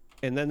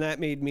 And then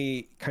that made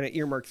me kind of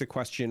earmark the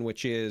question,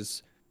 which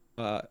is,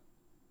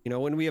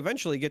 when we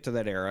eventually get to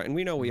that era, and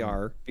we know we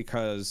are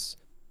because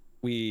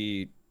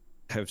we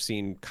have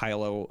seen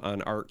Kylo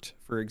on art,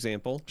 for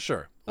example.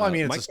 Sure. Well, I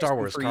mean, it's a Star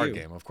Wars card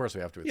game. Of course we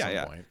have to at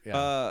some point.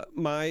 Yeah.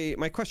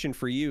 My question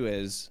for you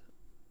is,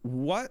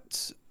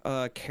 what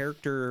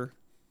character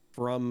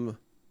from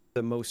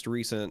the most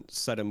recent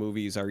set of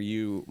movies are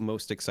you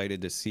most excited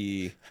to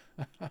see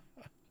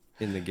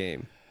in the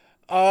game?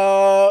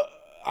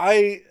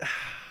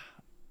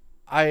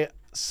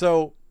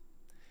 So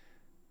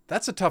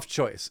that's a tough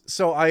choice.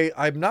 So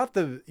I'm not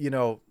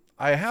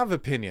I have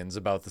opinions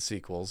about the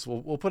sequels.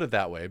 We'll put it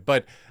that way.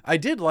 But I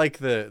did like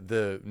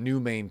the new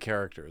main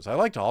characters. I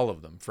liked all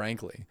of them,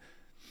 frankly.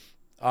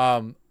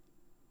 I'm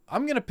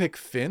going to pick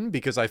Finn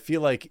because I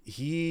feel like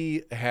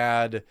he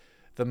had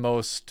the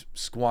most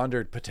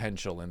squandered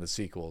potential in the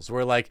sequels,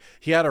 where like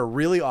he had a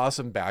really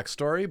awesome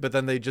backstory, but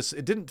then it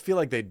didn't feel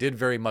like they did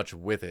very much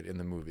with it in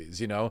the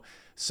movies,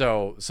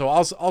 So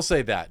I'll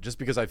say that, just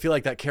because I feel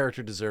like that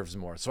character deserves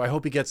more. So I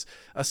hope he gets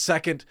a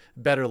second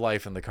better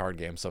life in the card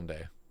game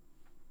someday.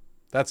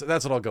 That's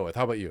what I'll go with.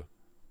 How about you?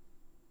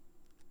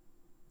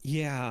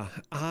 Yeah,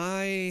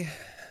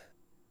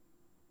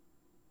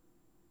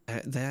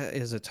 that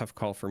is a tough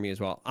call for me as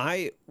well.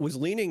 I was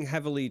leaning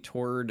heavily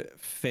toward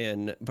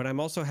Finn, but I'm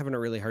also having a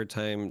really hard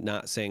time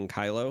not saying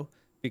Kylo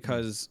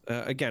because,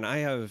 again, I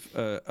have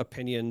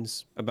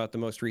opinions about the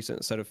most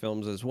recent set of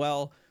films as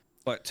well.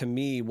 But to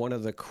me, one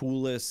of the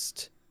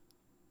coolest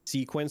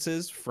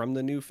sequences from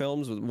the new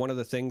films. One of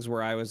the things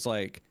where I was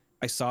like,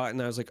 I saw it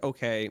and I was like,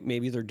 okay,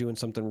 maybe they're doing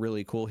something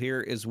really cool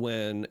here, is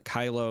when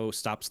Kylo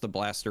stops the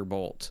blaster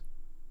bolt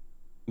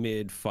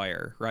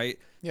mid-fire, right?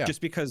 Yeah. Just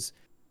because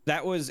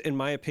that was, in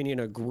my opinion,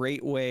 a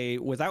great way,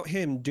 without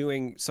him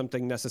doing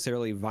something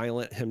necessarily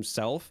violent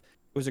himself,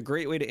 it was a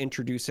great way to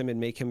introduce him and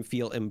make him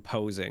feel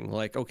imposing.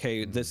 Like,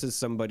 okay, this is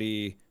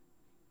somebody,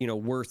 you know,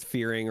 worth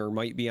fearing, or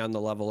might be on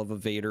the level of a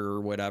Vader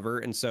or whatever.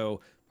 And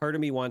so part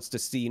of me wants to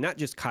see not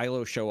just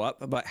Kylo show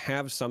up, but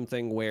have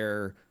something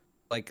where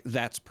like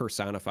that's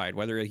personified,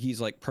 whether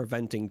he's like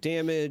preventing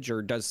damage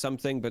or does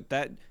something. But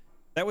that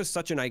was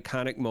such an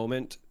iconic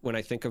moment when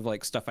I think of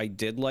like stuff I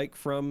did like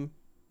from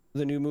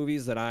the new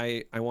movies, that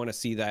I want to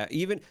see that.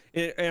 Even,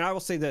 and I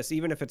will say this,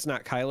 even if it's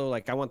not Kylo,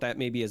 like I want that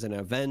maybe as an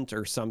event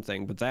or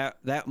something. But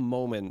that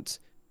moment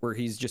where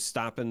he's just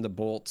stopping the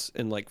bolts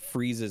and like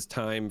freezes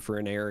time for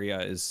an area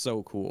is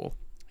so cool.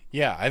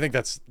 Yeah, I think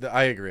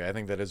I agree. I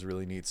think that is a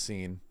really neat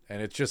scene,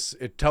 and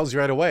it tells you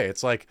right away.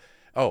 It's like,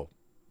 oh,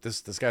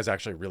 this guy's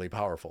actually really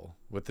powerful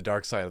with the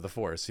dark side of the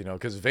Force, you know,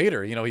 because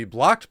Vader, you know, he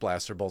blocked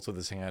blaster bolts with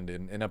his hand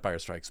in Empire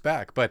Strikes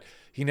Back, but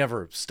he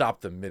never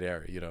stopped them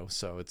midair, you know.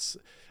 So it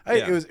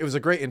was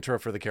a great intro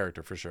for the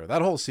character for sure.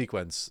 That whole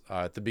sequence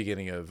at the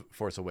beginning of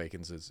Force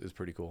Awakens is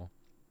pretty cool,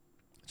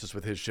 just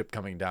with his ship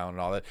coming down and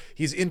all that.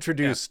 He's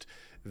introduced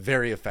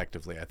very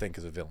effectively, I think,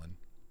 as a villain.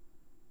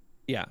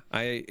 Yeah,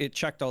 it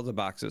checked all the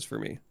boxes for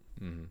me.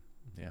 Mm-hmm.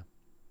 Yeah.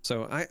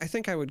 So I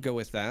think I would go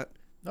with that.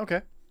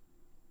 Okay.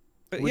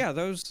 But yeah,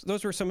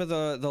 those were some of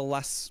the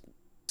less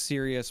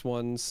serious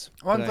ones.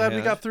 Well, I'm glad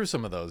we got through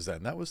some of those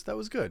then. That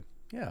was good.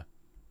 Yeah.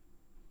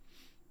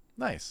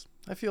 Nice.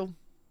 I feel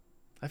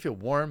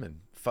warm and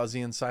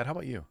fuzzy inside. How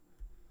about you?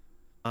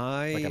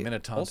 I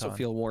also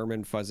feel warm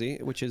and fuzzy,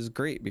 which is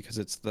great because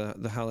it's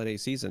the holiday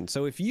season.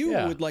 So if you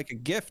would like a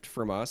gift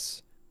from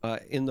us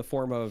in the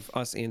form of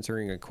us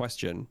answering a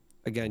question,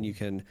 again, you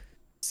can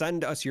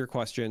send us your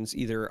questions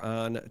either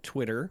on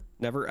Twitter,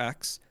 never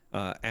X,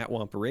 at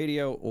Wampa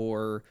Radio,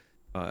 or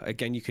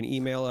again, you can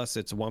email us.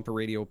 It's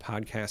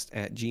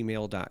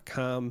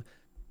wamparadiopodcast@gmail.com,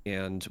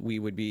 and we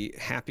would be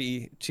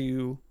happy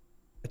to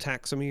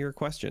attack some of your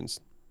questions.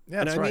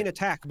 Yeah, and I mean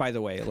attack, by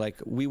the way. Like,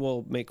 we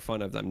will make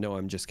fun of them. No,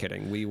 I'm just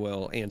kidding. We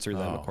will answer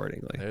them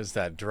accordingly. There's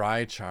that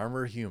dry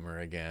Charmer humor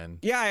again.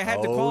 Yeah, I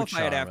had to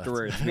qualify it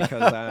afterwards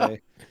because I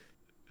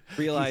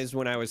realized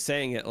when I was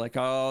saying it, like,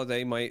 oh,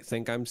 they might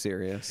think I'm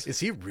serious.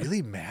 Is he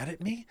really mad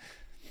at me?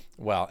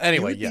 Well,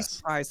 anyway, You'd be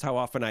surprised how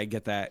often I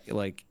get that,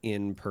 like,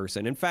 in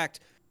person. In fact,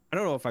 I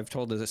don't know if I've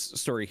told this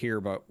story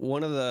here, but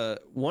one of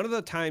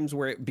the times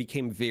where it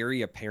became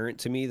very apparent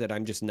to me that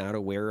I'm just not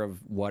aware of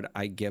what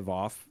I give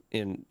off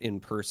in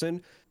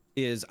person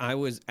is I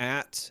was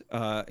at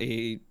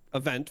a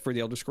event for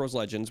the Elder Scrolls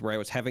Legends where I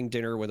was having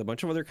dinner with a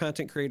bunch of other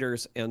content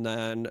creators and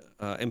then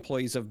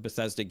employees of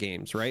Bethesda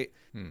Games, right?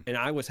 And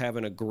I was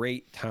having a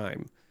great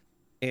time.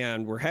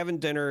 And we're having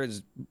dinner. It's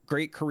a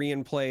great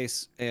Korean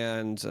place.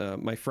 And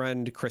my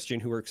friend Christian,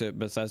 who works at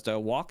Bethesda,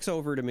 walks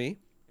over to me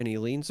and he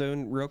leans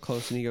in real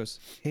close and he goes,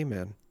 "Hey,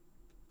 man,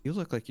 you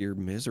look like you're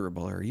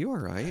miserable. Are you all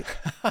right?"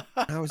 And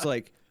I was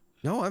like,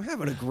 "No, I'm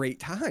having a great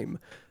time."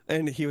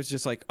 And he was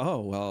just like, "Oh,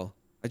 well,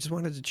 I just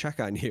wanted to check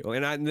on you."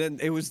 And then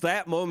it was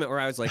that moment where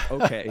I was like,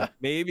 okay,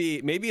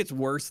 maybe it's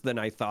worse than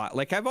I thought.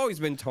 Like, I've always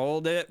been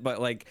told it,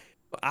 but like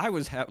I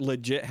was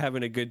legit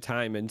having a good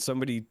time and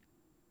somebody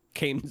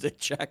came to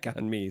check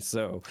on me.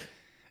 So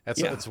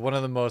it's one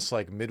of the most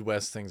like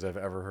Midwest things I've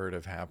ever heard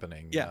of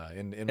happening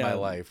in my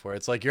life, where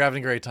it's like you're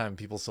having a great time,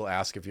 people still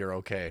ask if you're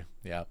okay.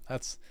 Yeah,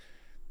 that's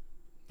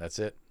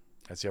it.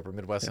 That's the upper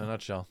Midwest in a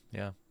nutshell.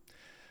 Yeah.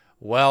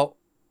 Well,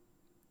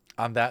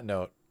 on that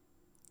note,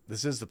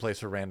 this is the place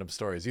for random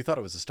stories. You thought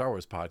it was a Star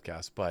Wars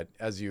podcast, but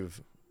as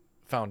you've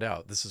found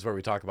out, this is where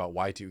we talk about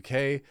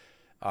Y2K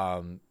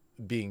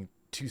being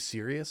too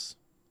serious,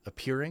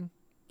 appearing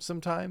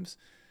sometimes.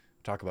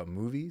 Talk about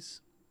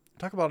movies,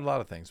 talk about a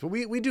lot of things, but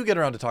we do get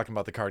around to talking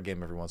about the card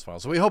game every once in a while.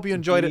 So we hope you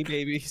enjoyed it.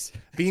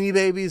 Beanie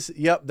Babies.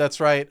 Yep,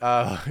 that's right.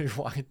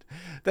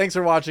 Thanks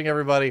for watching,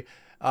 everybody.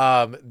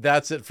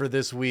 That's it for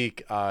this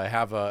week.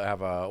 Have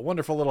a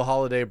wonderful little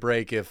holiday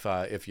break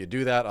if you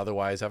do that.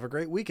 Otherwise, have a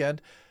great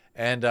weekend,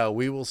 and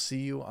we will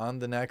see you on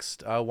the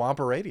next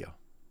Wampa Radio.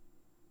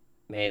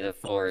 May the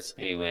Force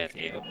be with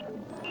you.